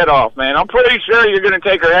take her head off, man. I'm pretty sure you're going to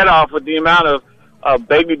take her head off with the amount of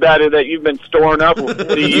baby batter that you've been storing up for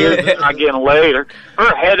 40 years and not getting later.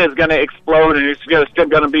 Her head is going to explode, and it's still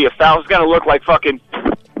going to be a foul. It's going to look like fucking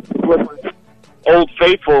Old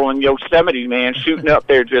Faithful in Yosemite, man, shooting up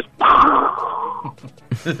there just... on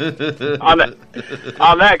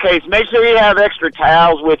that case, make sure you have extra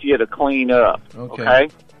towels with you to clean up, okay?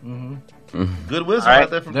 Mm-hmm. Good wisdom right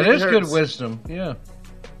there from That is good wisdom, yeah.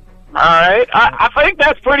 All right. I think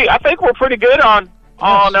that's pretty... I think we're pretty good on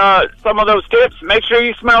some of those tips. Make sure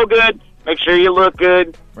you smell good. Make sure you look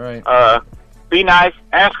good. Right. Be nice.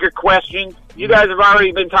 Ask her questions. You guys have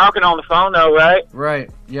already been talking on the phone, though, right? Right.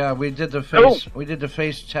 Yeah, we did the face. We did the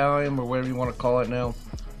FaceTime or whatever you want to call it now.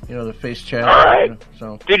 You know, the face chat. All right. You know,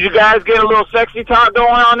 so. Did you guys get a little sexy talk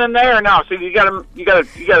going on in there, or no? So you gotta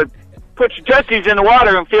put your testes in the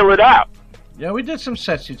water and feel it out. Yeah, we did some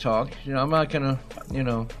sexy talk. You know, I'm not gonna. You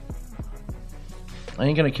know, I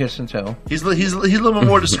ain't gonna kiss and tell. He's a little bit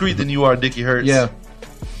more discreet than you are, Dickie Hertz. Yeah.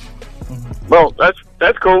 Well,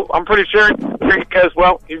 that's cool. I'm pretty sure because,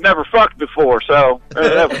 well, he's never fucked before, so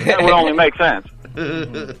that would only make sense.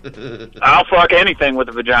 I'll fuck anything with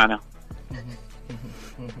a vagina.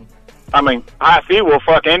 I mean, I.C. will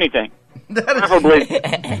fuck anything. Preferably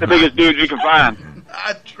the biggest dude you can find.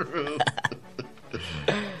 Not true.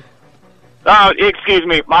 Oh, excuse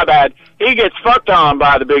me, my bad. He gets fucked on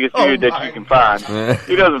by the biggest dude that you can find.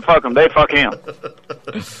 He doesn't fuck them, they fuck him.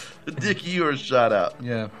 Dickie, you are a shout out.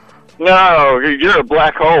 Yeah. No, you're a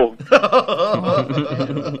black hole.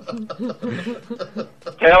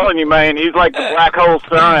 Telling you, man, he's like the black hole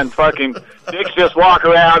sun. Fucking dicks just walk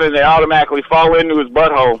around and they automatically fall into his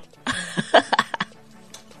butthole.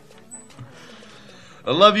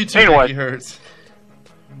 I love you too, anyway. Dickie Hertz.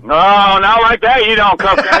 No, not like that. You don't,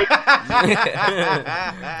 cupcake.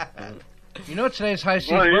 You know today's High C's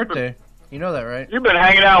birthday. You know that, right? You've been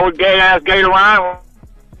hanging out with gay ass Gator Ryan.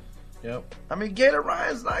 Yep. I mean, Gator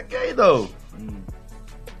Ryan's not gay though.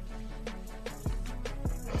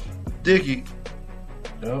 Dickie.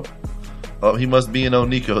 Nope. Oh, he must be in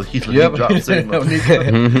Onico. He Yep. dropped signal. He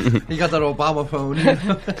got that Obama phone.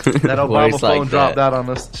 That Obama phone like dropped that. out on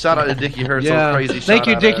us. Shout out to Dickie Hertz. Yeah. So crazy. Thank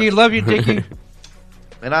you, Dickie. Love you, Dickie.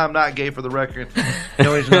 And I'm not gay for the record.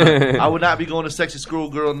 No, he's not. I would not be going to Sexy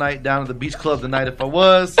Schoolgirl night down at the beach club tonight if I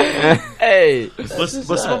was. Hey. But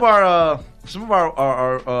some of our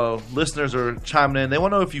listeners are chiming in. They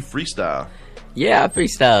want to know if you freestyle. Yeah, I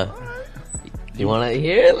freestyle. You want to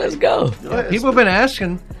hear it? Let's go. People have been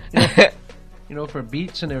asking, you know, for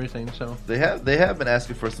beats and everything. So They have been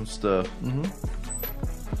asking for some stuff.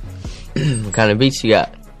 What kind of beats you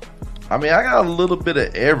got? I mean, I got a little bit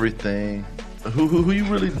of everything. Who are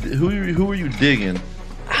you digging?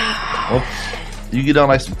 Well, you get on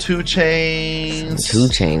like some 2 Chainz. 2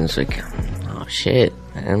 Chainz, like, oh shit,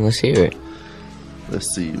 man, let's hear it.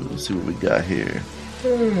 Let's see what we got here.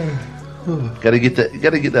 Gotta get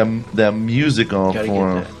that music on for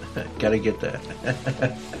him. Gotta get that.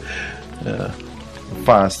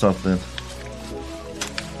 Find something.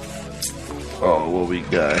 Oh, what we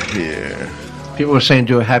got here? People were saying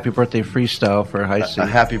do a happy birthday freestyle for High C. A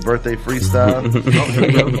happy birthday freestyle.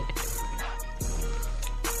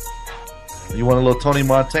 You want a little Tony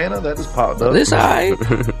Montana? That just popped up. This alright.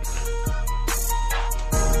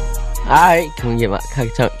 Alright, can you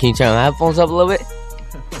turn my headphones up a little bit?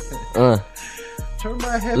 Turn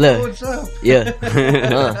my headphones up.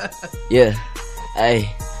 Yeah. Yeah.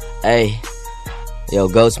 Hey. Yo,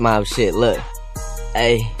 Ghost Mob shit, look.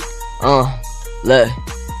 Hey. Look.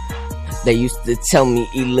 They used to tell me,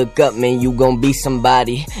 look up, man, you gon' be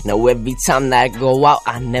somebody. Now every time that I go out,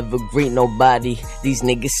 I never greet nobody. These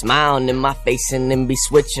niggas smiling in my face and then be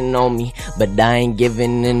switching on me. But I ain't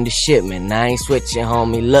giving in the shit, man, I ain't switching,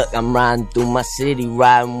 homie. Look, I'm riding through my city,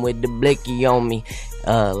 riding with the blicky on me.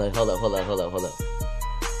 Look, hold up.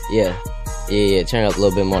 Yeah, turn it up a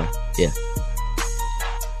little bit more. Yeah.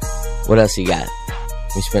 What else you got?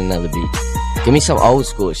 Let me spin another beat. Give me some old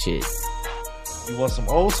school shit. You want some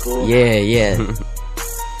old school? Yeah. I'm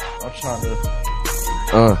trying to.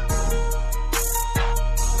 I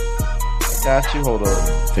got you. Hold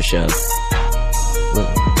up. For sure. Look.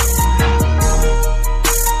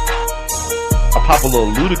 I'll pop a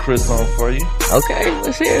little Ludacris on for you. Okay,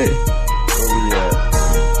 let's hear it. Where we at?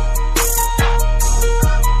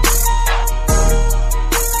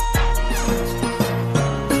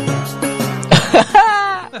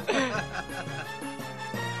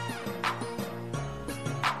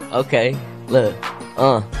 Okay, look,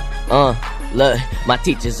 look, my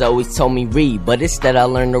teachers always told me read, but instead I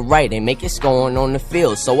learned to write and make it scoring on the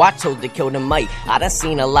field. So I chose to kill the mic. I done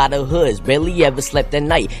seen a lot of hoods, barely ever slept at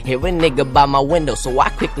night. Hear a nigga by my window, so I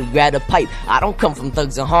quickly grabbed a pipe. I don't come from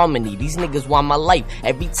Thugs and Harmony, these niggas want my life.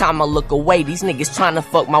 Every time I look away, these niggas trying to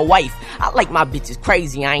fuck my wife. I like my bitches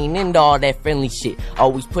crazy, I ain't into all that friendly shit.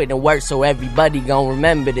 Always put in work so everybody gon'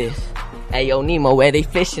 remember this. Hey, yo, Nemo, where they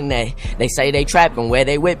fishing at? They say they trapping, where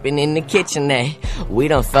they whipping in the kitchen at? We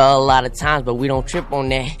done fell a lot of times, but we don't trip on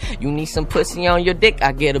that. You need some pussy on your dick,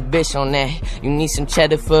 I get a bitch on that. You need some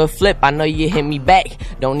cheddar for a flip, I know you hit me back.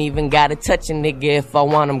 Don't even gotta touch a nigga if I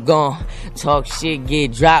want him gone. Talk shit,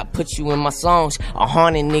 get dropped, put you in my songs. A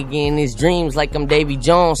haunted nigga in his dreams like I'm Davy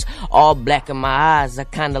Jones. All black in my eyes, I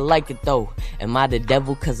kinda like it though. Am I the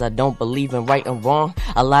devil cause I don't believe in right and wrong?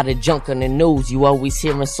 A lot of junk on the news, you always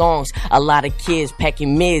hearing songs. A lot of kids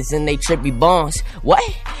packing mids and they trippy bongs. What?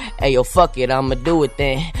 Hey yo, fuck it, I'ma do it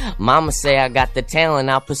then. Mama say I got the talent,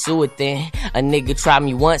 I'll pursue it then. A nigga tried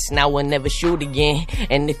me once, now we'll never shoot again.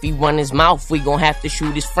 And if he run his mouth, we gon' have to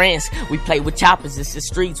shoot his friends. We play with choppers, it's the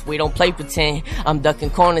streets, we don't play pretend. I'm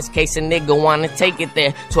ducking corners, case a nigga wanna take it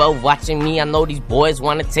there. 12 watching me, I know these boys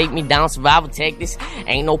wanna take me down. Survival tactics,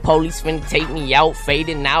 ain't no police finna take me out.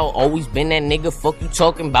 Fading out, always been that nigga, fuck you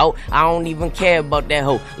talking about. I don't even care about that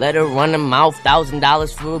hoe, let her run her mouth.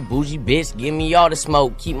 $1,000 for a bougie bitch, give me all the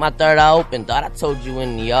smoke. Keep my third eye open, thought I told you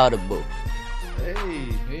in the audible.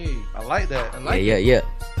 Hey, I like that. Yeah.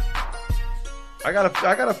 I got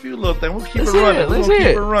a few little things. We'll keep Let's it running. Let's keep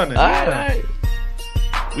hear it running. All right.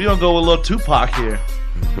 We gonna go with a little Tupac here.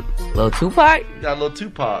 Little Tupac? We got a little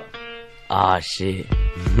Tupac. Ah, shit.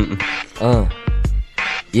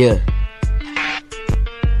 Yeah.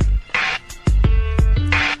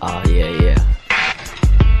 Oh, yeah.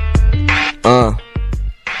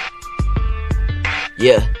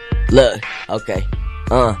 Yeah, look, okay,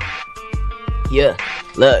 yeah,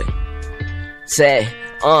 look,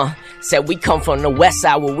 said we come from the west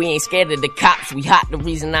side where we ain't scared of the cops. We hot, the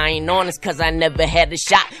reason I ain't on is cause I never had a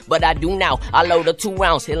shot, but I do now. I load up 2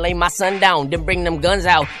 rounds, and lay my son down, then bring them guns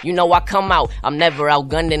out. You know I come out, I'm never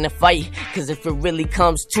outgunned in a fight, cause if it really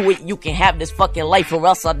comes to it, you can have this fucking life, or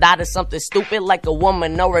else I'll die to something stupid like a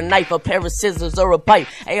woman or a knife, a pair of scissors or a pipe.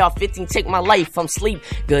 AR-15 take my life, I'm sleep.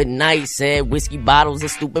 Good night, said whiskey bottles and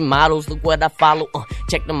stupid models, look what I follow.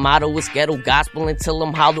 Check the motto, it's ghetto gospel until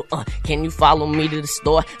I'm hollow. Can you follow me to the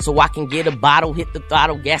store so I can get a bottle, hit the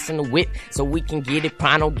throttle, gas in the whip, so we can get it,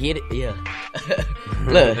 pronto, get it, yeah.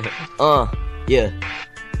 Look, yeah.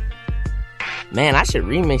 Man, I should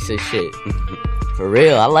remix this shit. For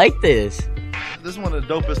real, I like this. This is one of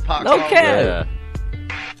the dopest pop no songs. cap.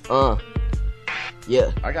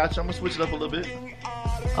 Yeah. I got you, I'm gonna switch it up a little bit.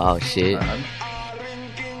 Oh, shit.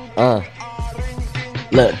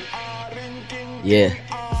 Look. Yeah.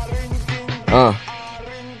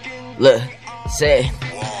 Look, say,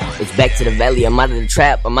 it's back to the valley, I'm out of the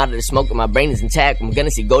trap, I'm out of the smoke and my brain is intact. I'm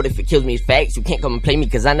gonna see gold if it kills me, it's facts. You can't come and play me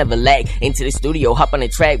cause I never lag. Into the studio, hop on the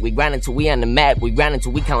track, we grind until we on the map. We grind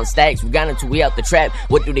until we count stacks, we grind until we out the trap.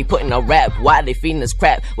 What do they put in our rap? Why are they feeding us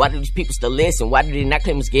crap? Why do these people still listen? Why do they not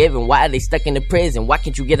claim us given? Why are they stuck in the prison? Why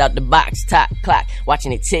can't you get out the box? Top clock,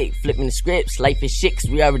 watching it tick, flipping the scripts. Life is shit cause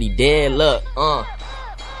we already dead, look,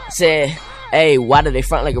 said, hey, why do they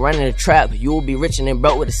front like a run in a trap? You will be rich and then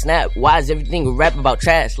broke with a snap. Why is everything we rap about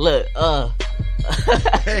trash? Look,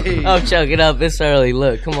 Hey. I'm choking up. It's early.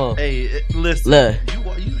 Look, come on. Hey, listen. Look.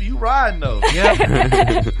 You riding though. Yeah.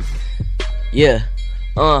 Yeah.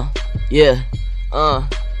 Yeah.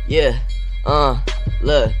 Yeah.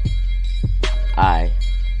 Look. Alright.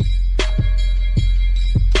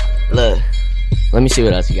 Look. Let me see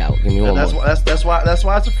what else you got. Give me one more. That's why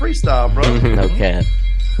it's a freestyle, bro. No cap.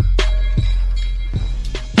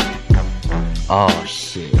 Oh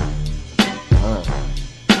shit.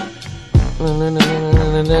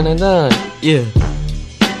 Yeah.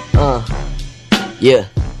 Yeah.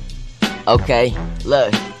 Okay.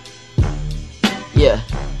 Look. Yeah.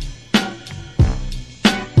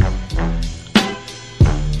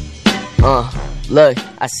 Look,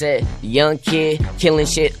 I said, young kid, killing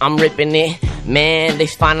shit, I'm ripping it. Man, they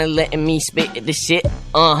finally letting me spit the shit.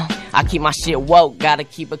 I keep my shit woke, gotta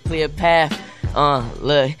keep a clear path.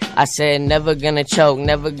 Look, I said never gonna choke,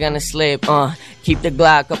 never gonna slip. Keep the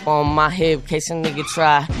Glock up on my hip, case a nigga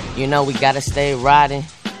try. You know we gotta stay riding.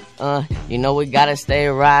 You know we gotta stay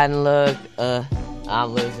riding. Look,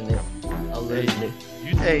 I'm losing it. I'm losing it.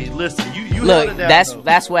 Hey, listen, you look. held it down,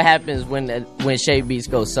 That's what happens when Shay Beats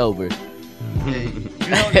go sober. Hey, you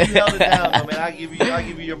held it down, though, man. I give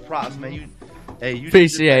you your props, man. You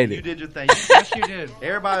appreciate it. You did your thing. Yes, you did.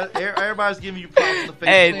 Everybody's giving you props in the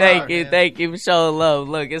face. Hey, thank you for showing love.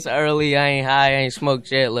 Look, it's early. I ain't high. I ain't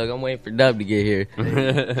smoked yet. Look, I'm waiting for Dub to get here.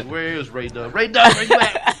 Hey, where is Ray Dub? Ray Dub, where you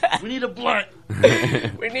at? We need a blunt.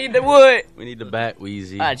 We need the wood. We need the Bat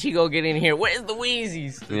Wheezy. Alright, Chico, get in here. Where's the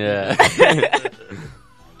Wheezies? Yeah.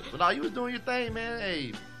 But no, you was doing your thing, man.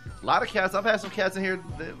 Hey. A lot of cats. I've had some cats in here.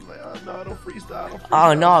 Like, oh, no, I don't freestyle.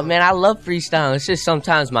 Oh no, man! I love freestyle. It's just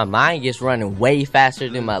sometimes my mind gets running way faster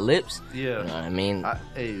than my lips. Yeah, you know what I mean.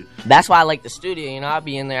 Hey. That's why I like the studio. You know, I'll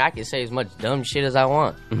be in there. I can say as much dumb shit as I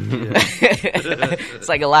want. Yeah. It's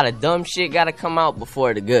like a lot of dumb shit got to come out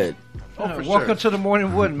before the good. Welcome to the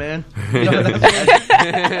Morning Wood, man. You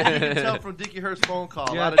can tell from Dickie Hurt's phone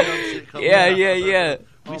call. A lot of dumb shit comes out. Yeah.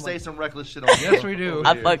 We say some reckless shit on Yes, we do.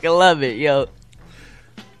 I fucking love it, yo.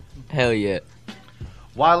 Hell yeah.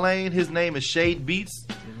 Wylane, his name is Shade Beats.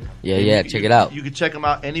 Yeah, check it out. You can check him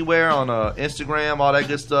out anywhere on Instagram, all that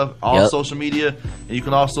good stuff, all social media. And you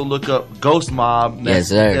can also look up Ghost Mob. Yes,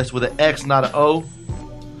 sir. That's with an X, not an O.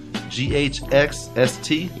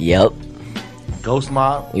 GHXST. Yep. Ghost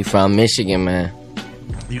Mob. We from Michigan, man.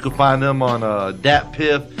 You can find them on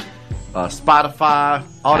DatPiff, Spotify,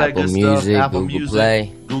 all that good stuff. Apple Google Music,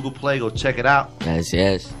 Play. Google Play. Go check it out.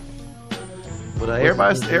 Yes. But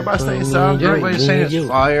everybody's saying it sounds great. Everybody's saying it's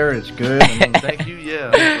fire, it's good. Thank you,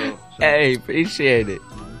 yeah. Hey, appreciate it.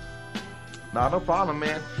 Nah, no problem,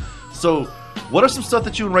 man. So, what are some stuff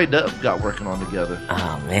that you and Ray Dub got working on together?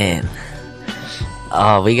 Oh, man.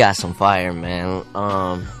 Oh, we got some fire, man.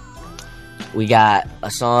 We got a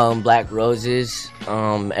song, Black Roses.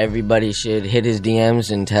 Everybody should hit his DMs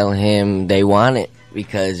and tell him they want it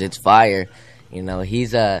because it's fire. You know,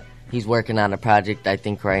 he's working on a project, I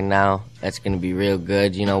think, right now that's going to be real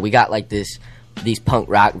good. You know, we got like these punk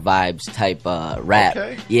rock vibes type rap.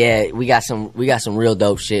 Okay. Yeah, we got some real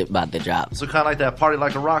dope shit about to drop. So kind of like that Party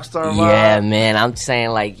Like a Rock Star vibe? Yeah, man. I'm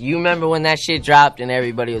saying, like, you remember when that shit dropped and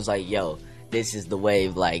everybody was like, yo, this is the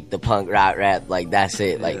wave, like, the punk rock rap, like, that's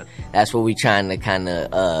it. Yeah. Like, that's what we trying to kind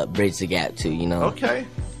of bridge the gap to, you know? Okay.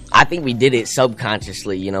 I think we did it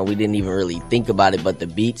subconsciously, you know, we didn't even really think about it, but the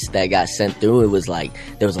beats that got sent through, it was like,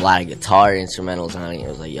 there was a lot of guitar instrumentals on it. It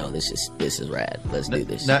was like, yo, this is rad. Let's do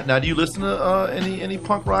this. Now, do you listen to any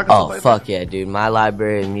punk rock? Oh, like fuck that? Yeah, dude. My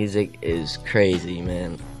library of music is crazy,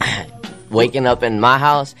 man. Waking up in my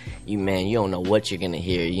house, you don't know what you're gonna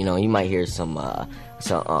hear. You know, you might hear some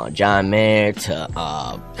John Mayer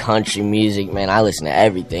to country music, man. I listen to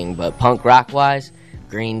everything, but punk rock wise,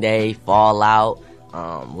 Green Day, Fall Out,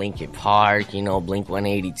 Linkin Park, you know, Blink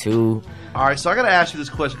 182. All right, so I gotta ask you this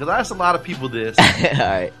question because I asked a lot of people this. All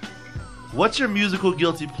right, what's your musical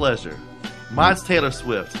guilty pleasure? Mine's Taylor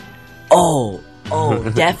Swift. Oh,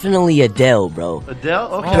 definitely Adele, bro.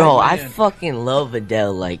 Adele? Okay. Bro, I fucking love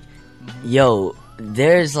Adele. Like, yo,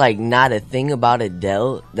 there's like not a thing about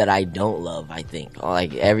Adele that I don't love. I think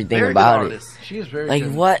like everything Very about good it. artist. She is very Like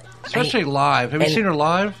good. what? Especially live. Have you seen her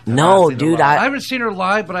live? No, dude. I haven't seen her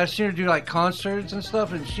live, but I've seen her do like concerts and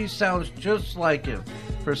stuff, and she sounds just like him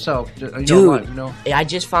herself. Dude, live, you know? I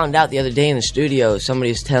just found out the other day in the studio,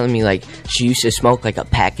 somebody was telling me like she used to smoke like a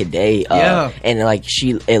pack a day, and like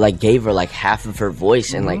it like gave her like half of her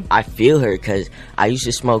voice, and like I feel her because I used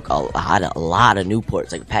to smoke a lot of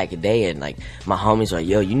Newports, like a pack a day, and like my homies were like,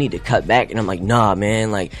 yo, you need to cut back, and I'm like, nah,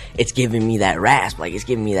 man, like it's giving me that rasp, like it's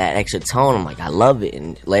giving me that extra tone. I'm like, I love it,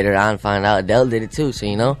 and later on find out Adele did it too, so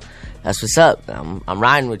you know, that's what's up. I'm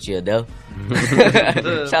riding with you, Adele.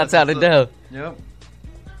 Shouts out Adele. Yep.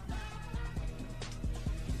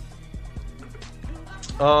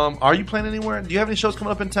 Are you playing anywhere? Do you have any shows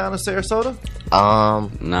coming up in town in Sarasota?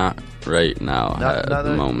 Not right now at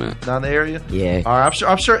the moment. Not in the area? Yeah. All right,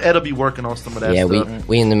 I'm sure Ed will be working on some of that stuff. Yeah,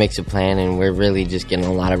 we in the mix of plan, and we're really just getting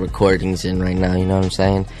a lot of recordings in right now, you know what I'm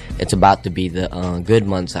saying? It's about to be the good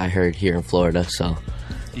months, I heard, here in Florida, so.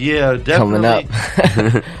 Yeah, definitely.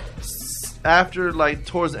 Coming up. After, like,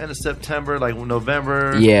 towards the end of September, like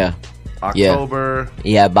November. Yeah. October.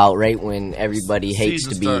 Yeah, about right when everybody hates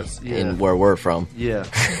to be in where we're from. Yeah.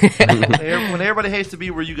 When everybody hates to be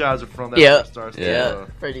where you guys are from, that's when it starts. Yeah,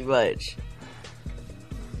 pretty much.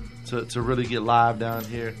 To really get live down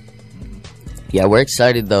here. Yeah, we're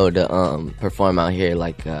excited though to perform out here.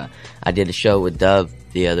 Like I did a show with Dove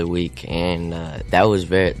the other week, and that was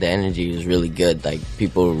the energy was really good. Like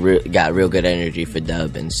people got real good energy for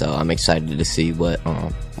Dub, and so I'm excited to see what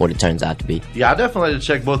it turns out to be. Yeah, I definitely like to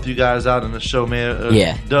check both of you guys out in the show, man.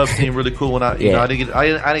 Yeah, Dub seemed really cool. When I didn't get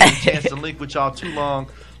a chance to link with y'all too long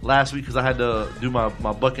last week because I had to do my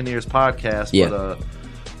Buccaneers podcast. Yeah. But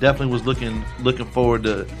definitely was looking forward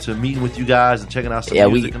to meeting with you guys and checking out some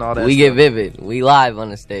music and all that. We get vivid. We live on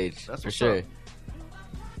the stage. That's for sure. Up.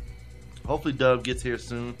 Hopefully Dub gets here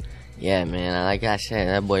soon. Yeah, man. Like I said,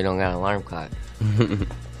 that boy don't got an alarm clock.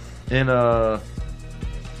 And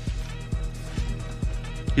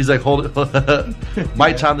he's like,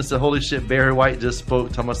 Mike Thompson said, "Holy shit, Barry White just spoke."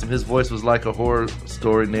 Talking about his voice was like a horror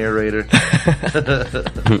story narrator.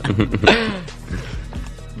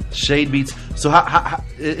 Shade Beats. So how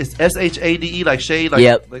it's SHADE, like Shade, like,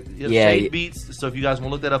 yep. Shade Beats. So if you guys want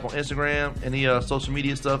to look that up on Instagram, any social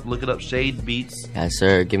media stuff, look it up, Shade Beats. Yes,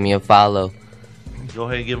 sir. Give me a follow. Go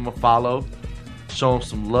ahead and give him a follow. Show him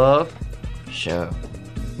some love. Sure.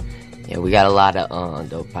 Yeah, we got a lot of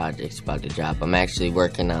dope projects about to drop. I'm actually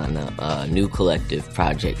working on a new collective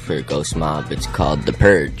project for Ghost Mob. It's called The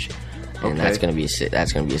Purge. And that's gonna be a sick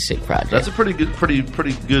project. That's a pretty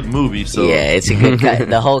good movie. So yeah, it's a good cut.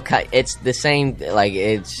 The whole cut, it's the same. Like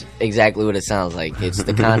it's exactly what it sounds like. It's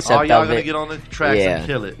the concept all y'all of gonna it. get on the tracks and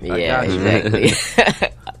kill it. Yeah, exactly.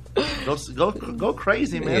 go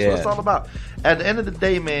crazy, man. That's what it's all about. At the end of the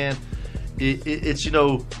day, man, it's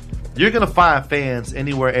you're gonna find fans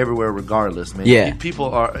anywhere, everywhere, regardless, man. Yeah. People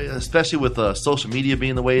are, especially with social media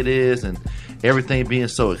being the way it is and everything being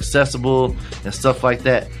so accessible and stuff like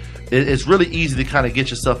that. It's really easy to kind of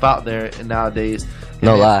get yourself out there nowadays.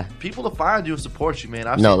 No lie. People will find you and support you, man.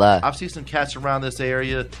 I've seen some cats around this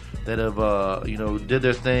area that have, did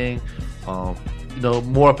their thing.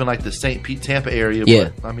 More up in like the St. Pete, Tampa area.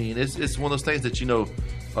 Yeah. But I mean, it's one of those things that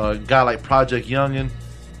a guy like Project Youngin.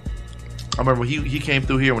 I remember he came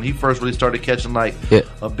through here when he first really started catching like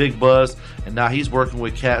a big buzz, and now he's working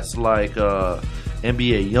with cats like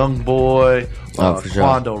NBA Youngboy,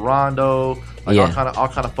 Quando Rondo. Like all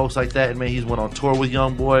kind of folks like that, and man, he's went on tour with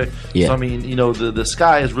YoungBoy. Yeah. So I mean, the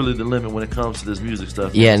sky is really the limit when it comes to this music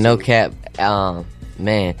stuff. Yeah, no cap.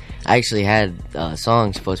 Man, I actually had a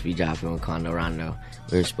song supposed to be dropping with Quando Rondo.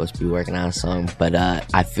 We were supposed to be working on a song, but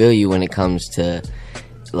I feel you when it comes to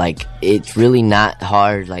like it's really not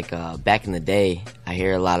hard. Like back in the day, I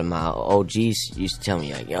hear a lot of my OGs used to tell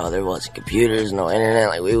me like, yo, there wasn't computers, no internet.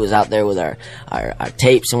 Like we was out there with our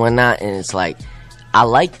tapes and whatnot, and it's like. I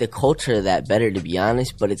like the culture of that better, to be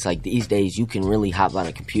honest, but it's like these days you can really hop on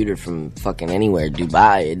a computer from fucking anywhere,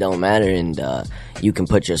 Dubai, it don't matter, and you can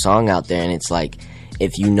put your song out there, and it's like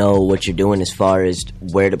if you know what you're doing as far as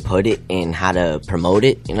where to put it and how to promote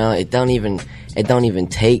it, it don't even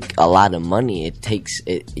take a lot of money. It takes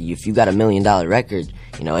if you got $1 million record,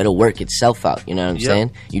 it'll work itself out. You know what I'm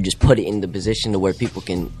saying? You just put it in the position to where people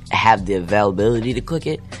can have the availability to click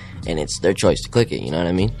it. And it's their choice to click it, you know what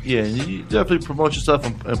I mean? Yeah, and you definitely promote yourself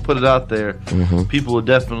and put it out there. Mm-hmm. People will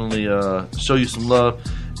definitely show you some love.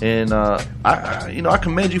 And I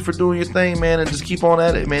commend you for doing your thing, man, and just keep on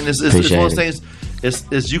at it, man. It's one of those things.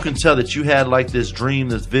 It's you can tell that you had like this dream,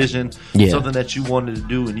 this vision, something that you wanted to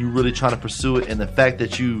do, and you really trying to pursue it. And the fact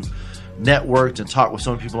that you networked and talked with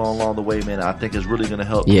some people along the way, man, I think is really going to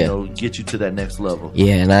help, get you to that next level.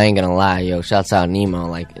 Yeah, and I ain't gonna lie, yo, shouts out Nemo.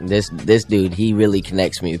 Like this dude, he really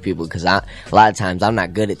connects me with people because a lot of times I'm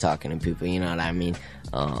not good at talking to people. You know what I mean?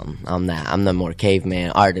 I'm the more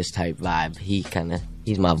caveman artist type vibe.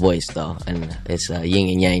 He's my voice though, and it's a yin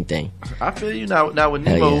and yang thing. I feel you now with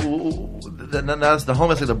Nemo. That's the homie,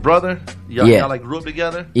 like the brother. Y'all like grew up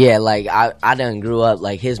together. Yeah, like I done grew up.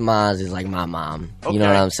 Like his mom's is like my mom. Okay. You know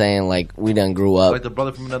what I'm saying? Like we done grew up. Like the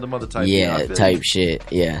brother from another mother type. Yeah, type shit.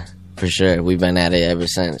 Yeah. For sure, we've been at it ever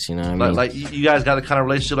since. You know what I mean? Like you guys got a kind of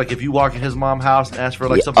relationship. Like if you walk in his mom's house and ask for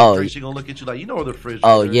like something to drink, she gonna look at you like where the fridge.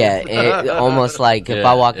 Oh yeah, and almost like if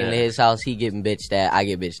I walk into his house, he getting bitched at. I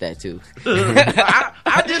get bitched at too.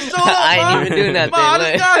 I just showed up. I ain't even do nothing. I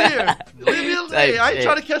just got here. Leave me alone. Hey, I ain't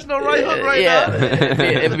trying to catch no right hook right now.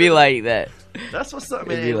 It'd be like that. That's what's up,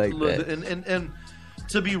 man. It'd be like that. And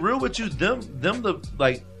to be real with you, them the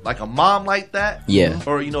like a mom like that,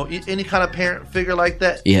 or any kind of parent figure like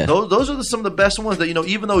that, those are some of the best ones that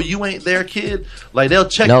even though you ain't their kid, like they'll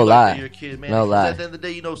check you like your kid, man. No lie. At the end of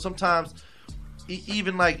the day, sometimes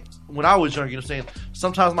even like when I was younger, saying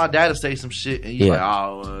sometimes my dad would say some shit and he's like,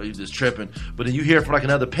 oh, he's just tripping. But then you hear it from like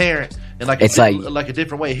another parent and like it's like a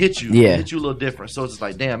different way it hits you. Yeah. It hits you a little different. So it's just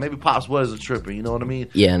like, damn, maybe Pops wasn't tripping. You know what I mean?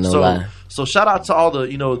 Yeah, no lie. So shout out to all the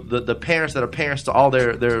the parents that are parents to all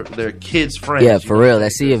their kids' friends. Yeah, for real.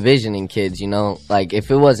 That see a vision in kids. Like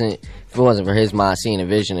if it wasn't for his mom seeing a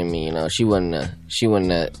vision in me, she wouldn't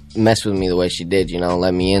have messed with me the way she did.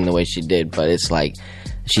 Let me in the way she did. But it's like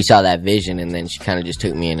she saw that vision and then she kind of just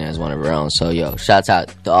took me in as one of her own. So yo, shouts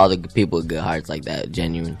out to all the people with good hearts like that.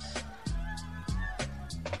 Genuine.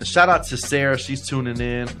 Shout out to Sarah, she's tuning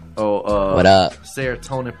in. What up?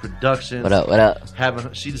 Serotonin Productions. What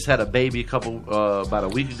up? She just had a baby about a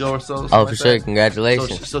week ago or so. Oh, for sure!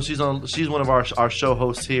 Congratulations. So she's one of our show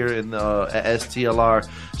hosts here at STLR.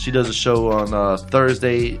 She does a show on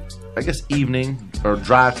Thursday, I guess evening or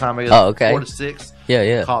drive time. I guess 4 to 6.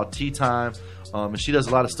 Yeah. Called Tea Time. And she does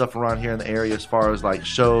a lot of stuff around here in the area as far as like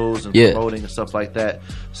shows and promoting and stuff like that.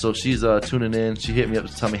 So she's tuning in. She hit me up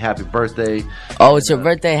to tell me happy birthday. Oh, it's your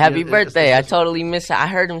birthday. Happy birthday. I totally missed it. I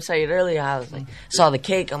heard him say it earlier. I was like, saw the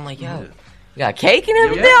cake. I'm like, yo. You got cake and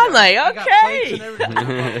everything? I'm like, okay.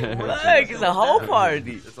 Look, it's a whole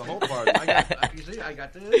party. It's a whole party. I got this. I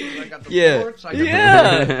got the forks. I mean,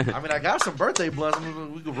 I got some birthday blunts.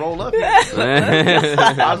 We could roll up here.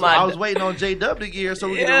 I was waiting on J-Dub to get here so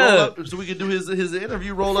we could roll up, so we could do his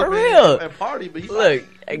interview, roll up and party. But you want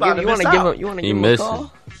to give him a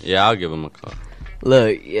call? Yeah, I'll give him a call.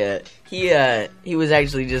 Look, yeah, he was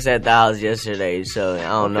actually just at the house yesterday, so I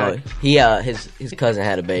don't know. His cousin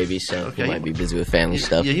had a baby, so he might be busy with family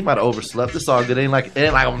stuff. Yeah, he might have overslept. It's all good. It ain't like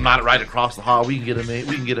I'm not right across the hall. We can get him in.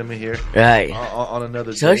 We can get him in here. Right. On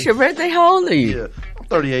another day. So it's your birthday? How old are you? Yeah, I'm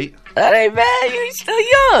 38. That ain't bad. You still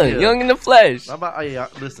young. Young in the flesh.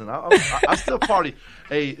 Listen, I still party.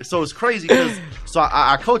 Hey, so it's crazy because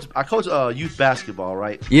I coach youth basketball,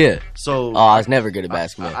 right? Yeah. So I was never good at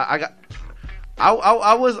basketball.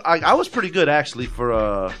 I was pretty good actually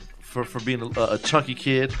for being a chunky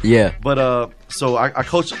kid. Yeah. But so I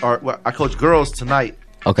coach girls tonight.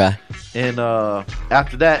 Okay. And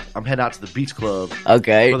after that, I'm heading out to the beach club.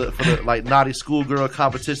 Okay. For the like naughty schoolgirl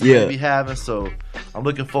competition we'll be having. So I'm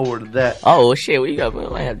looking forward to that. Oh shit, we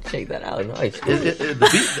might have to check that out. Nice.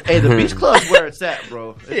 The beach club's where it's at,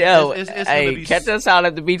 bro. Catch us out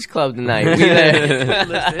at the beach club tonight. We there.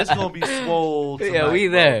 Listen, it's gonna be swole tonight, yeah, we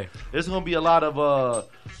there. Bro. There's gonna be a lot of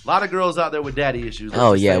girls out there with daddy issues.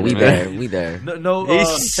 Oh yeah, we there. We there.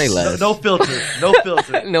 Say less. No filter. No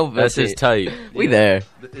filter. No filter. That's his type. We there.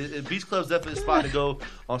 Beach Club's definitely a spot to go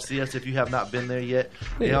on CS if you have not been there yet.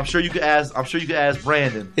 And I'm sure you could ask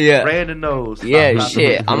Brandon. Yeah. Brandon knows. Yeah,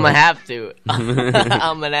 shit. I'm gonna have to.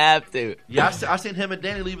 I'm gonna have to. Yeah, I seen him and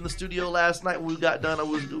Danny leaving the studio last night when we got done.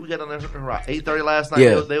 We got on there around 8:30 last night.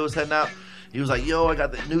 Yeah. They was heading out. He was like, yo, I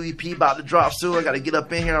got the new EP about to drop soon. I got to get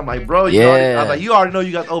up in here. I'm like, bro, you already know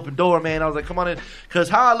you got the open door, man. I was like, come on in. Because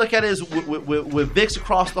how I look at it is with Vicks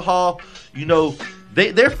across the hall,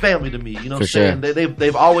 they're family to me. You know what I'm saying?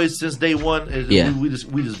 They've always, since day one, we just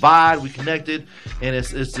vibe, we connected, and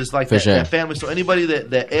it's just like that family. So anybody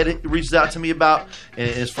that Ed reaches out to me about and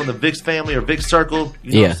is from the Vicks family or Vicks circle,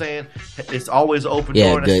 you know what I'm saying? It's always an open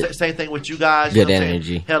door. And it's the same thing with you guys. Good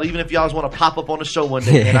energy. Hell, even if y'all want to pop up on the show one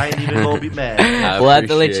day, and I ain't even going to be mad. We'll have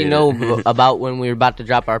to let you know about when we're about to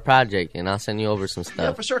drop our project, and I'll send you over some stuff.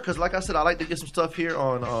 Yeah, for sure. Because like I said, I like to get some stuff here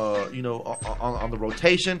on on the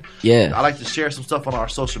rotation. Yeah. I like to share some stuff on our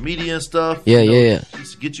social media and stuff. Yeah.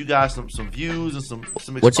 Just get you guys some views and some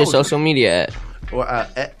exposure. What's your social media at? Or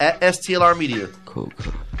at STLR Media. Cool.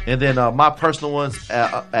 And then my personal ones at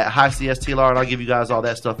High CSTLR, and I'll give you guys all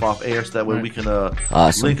that stuff off air so that way we can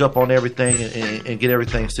Awesome. link up on everything and get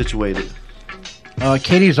everything situated.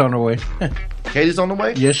 Katie's on her way. Katie's on the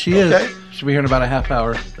way? Yes, she is. She'll be here in about a half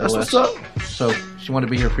hour. That's what's up. So she wanted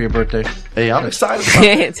to be here for your birthday. Hey, I'm excited about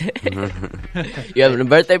it. You having a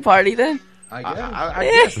birthday party then? I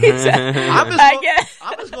guess.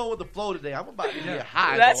 I'm just going with the flow today. I'm about to get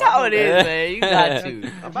high. That's how it is, man. You got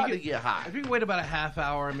to. I'm about to get high. If you can wait about a half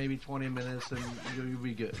hour, maybe 20 minutes, then you'll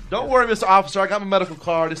be good. Don't worry, Mr. Officer. I got my medical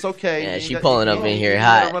card. It's okay. Yeah, she pulling up in here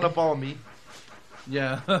hot. Run up on me.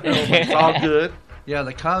 Yeah. It's all good. Yeah,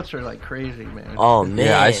 the cops are like crazy, man. Oh, man.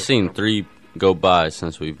 Yeah, I've seen 3 go by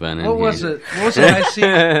since we've been in here. What was it I see?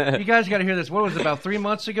 You guys got to hear this. What was it, about 3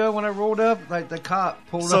 months ago when I rolled up? Like the cop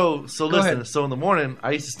pulled up. So Go listen. ahead. So in the morning,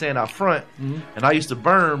 I used to stand out front, and I used to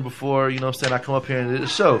burn before I come up here and do the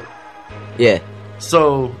show. Yeah.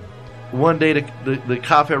 So one day the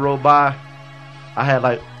cop had rolled by. I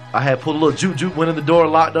had pulled a little juke, went in the door,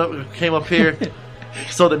 locked up, came up here.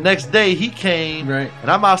 So the next day he came, and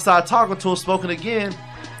I'm outside talking to him, smoking again,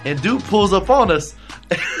 and dude pulls up on us.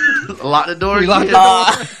 Lock the door. He's like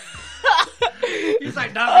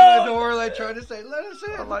knocking on the door, like trying to say, "Let us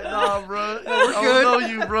in." I'm like, "Nah, bro, we're I good." don't know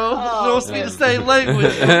you, bro. We don't speak the same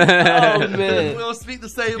language. Oh man, we don't speak the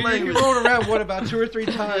same language. You rolled around about 2 or 3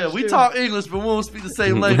 times. Yeah, we talk English, but we don't speak the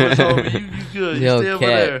same language. Homie. You good? You stay over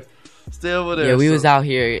there. Stay over there. Yeah, we was out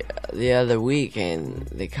here the other week, and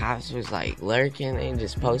the cops was like lurking and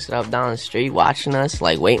just posted up down the street watching us,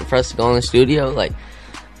 like waiting for us to go in the studio. Like,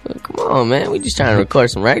 well, come on, man, we just trying to record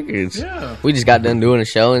some records. Yeah, we just got done doing a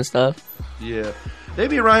show and stuff. Yeah, they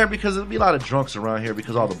be around here because there'll be a lot of drunks around here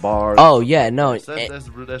because all the bars. Oh yeah, no, that's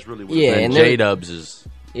really what. Yeah, and J-Dubs is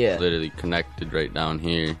Yeah. literally connected right down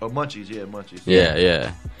here. Oh, Munchies, yeah,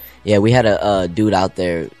 Munchies. Yeah, we had a dude out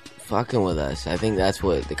there fucking with us. I think that's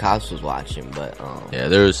what the cops was watching, but yeah,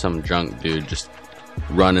 there was some drunk dude just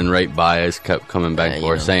running right by us, kept coming back and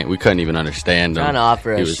forth, saying we couldn't even understand him. Trying to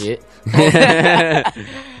offer us shit.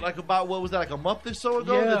 Like about what was that? Like a month or so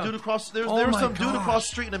ago, Yeah. the dude across there Oh was my some dude gosh. across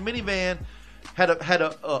the street in a minivan had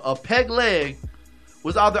a peg leg,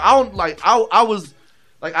 was out there. I don't like. I was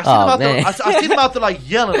like I seen him out there. I seen him out there like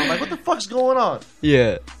yelling. I'm like, what the fuck's going on?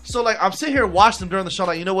 Yeah. So like I'm sitting here watching him during the show.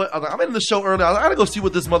 Like, you know what? I'm in the show early. I gotta go see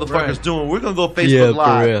what this motherfucker's doing. We're gonna go Facebook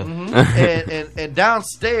Live. And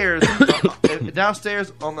downstairs,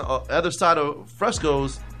 downstairs on the other side of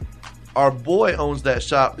Fresco's, our boy owns that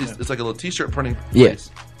shop. It's like a little t-shirt printing place.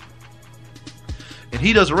 And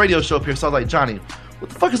he does a radio show up here. So I was like, Johnny, what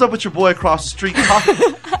the fuck is up with your boy across the street?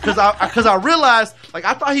 Because I realized, like,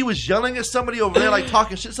 I thought he was yelling at somebody over there, like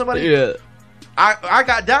talking shit to somebody. Yeah. I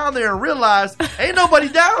got down there and realized ain't nobody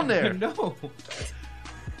down there. No.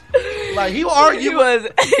 Like he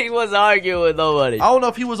argued. He was arguing with nobody. I don't know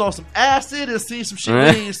if he was on some acid and seen some shit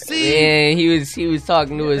we didn't see. Yeah, he was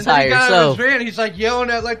talking to his And then he higher got out self. of his van, he's like yelling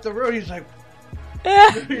at like the road. He's like,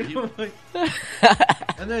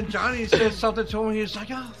 and then Johnny said something to him. He's like,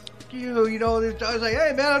 "Oh, fuck you," you know. I was like,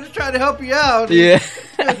 "Hey, man, I'm just trying to help you out." Yeah.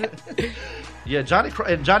 Yeah, Johnny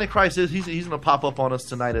Christ he's gonna pop up on us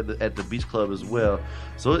tonight at the Beach Club as well.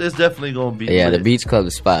 So it's definitely gonna be. Yeah, lit. the Beach Club,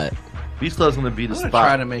 the spot. Beach Club's gonna be the I'm spot. gonna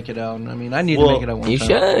try to make it out. I mean, I need to make it out one You time.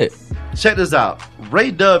 should. Check this out.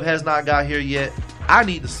 Ray Dub has not got here yet. I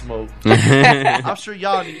need to smoke. I'm sure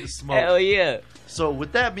y'all need to smoke. Hell yeah. So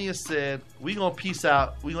with that being said, we gonna peace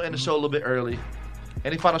out. We gonna end the show a little bit early.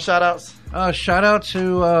 Any final shout outs? Shout out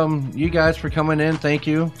to you guys for coming in. Thank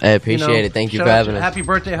you. I appreciate it. Thank you shout for out having to us. Happy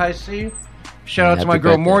birthday, High C. Shout out to Happy my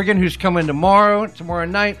girl birthday. Morgan, who's coming tomorrow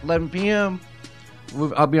night, 11 p.m.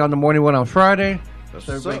 I'll be on the morning one on Friday. That's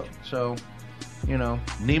So, what's everybody- up. so, you know.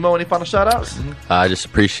 Nemo, any final shout outs? I just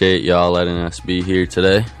appreciate y'all letting us be here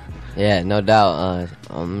today. Yeah, no doubt.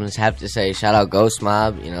 I'm just have to say shout out Ghost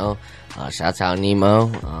Mob, you know. Shout out Nemo.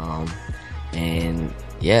 And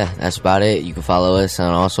yeah, that's about it. You can follow us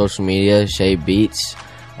on all social media, Shade Beats.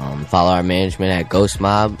 Follow our management at Ghost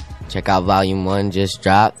Mob. Check out Volume 1 just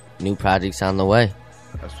dropped. New projects on the way.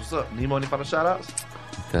 That's what's up. Nemo, any final shout outs?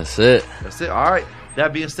 That's it. That's it. All right.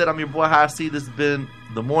 That being said, I'm your boy High C. This has been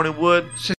The Morning Wood.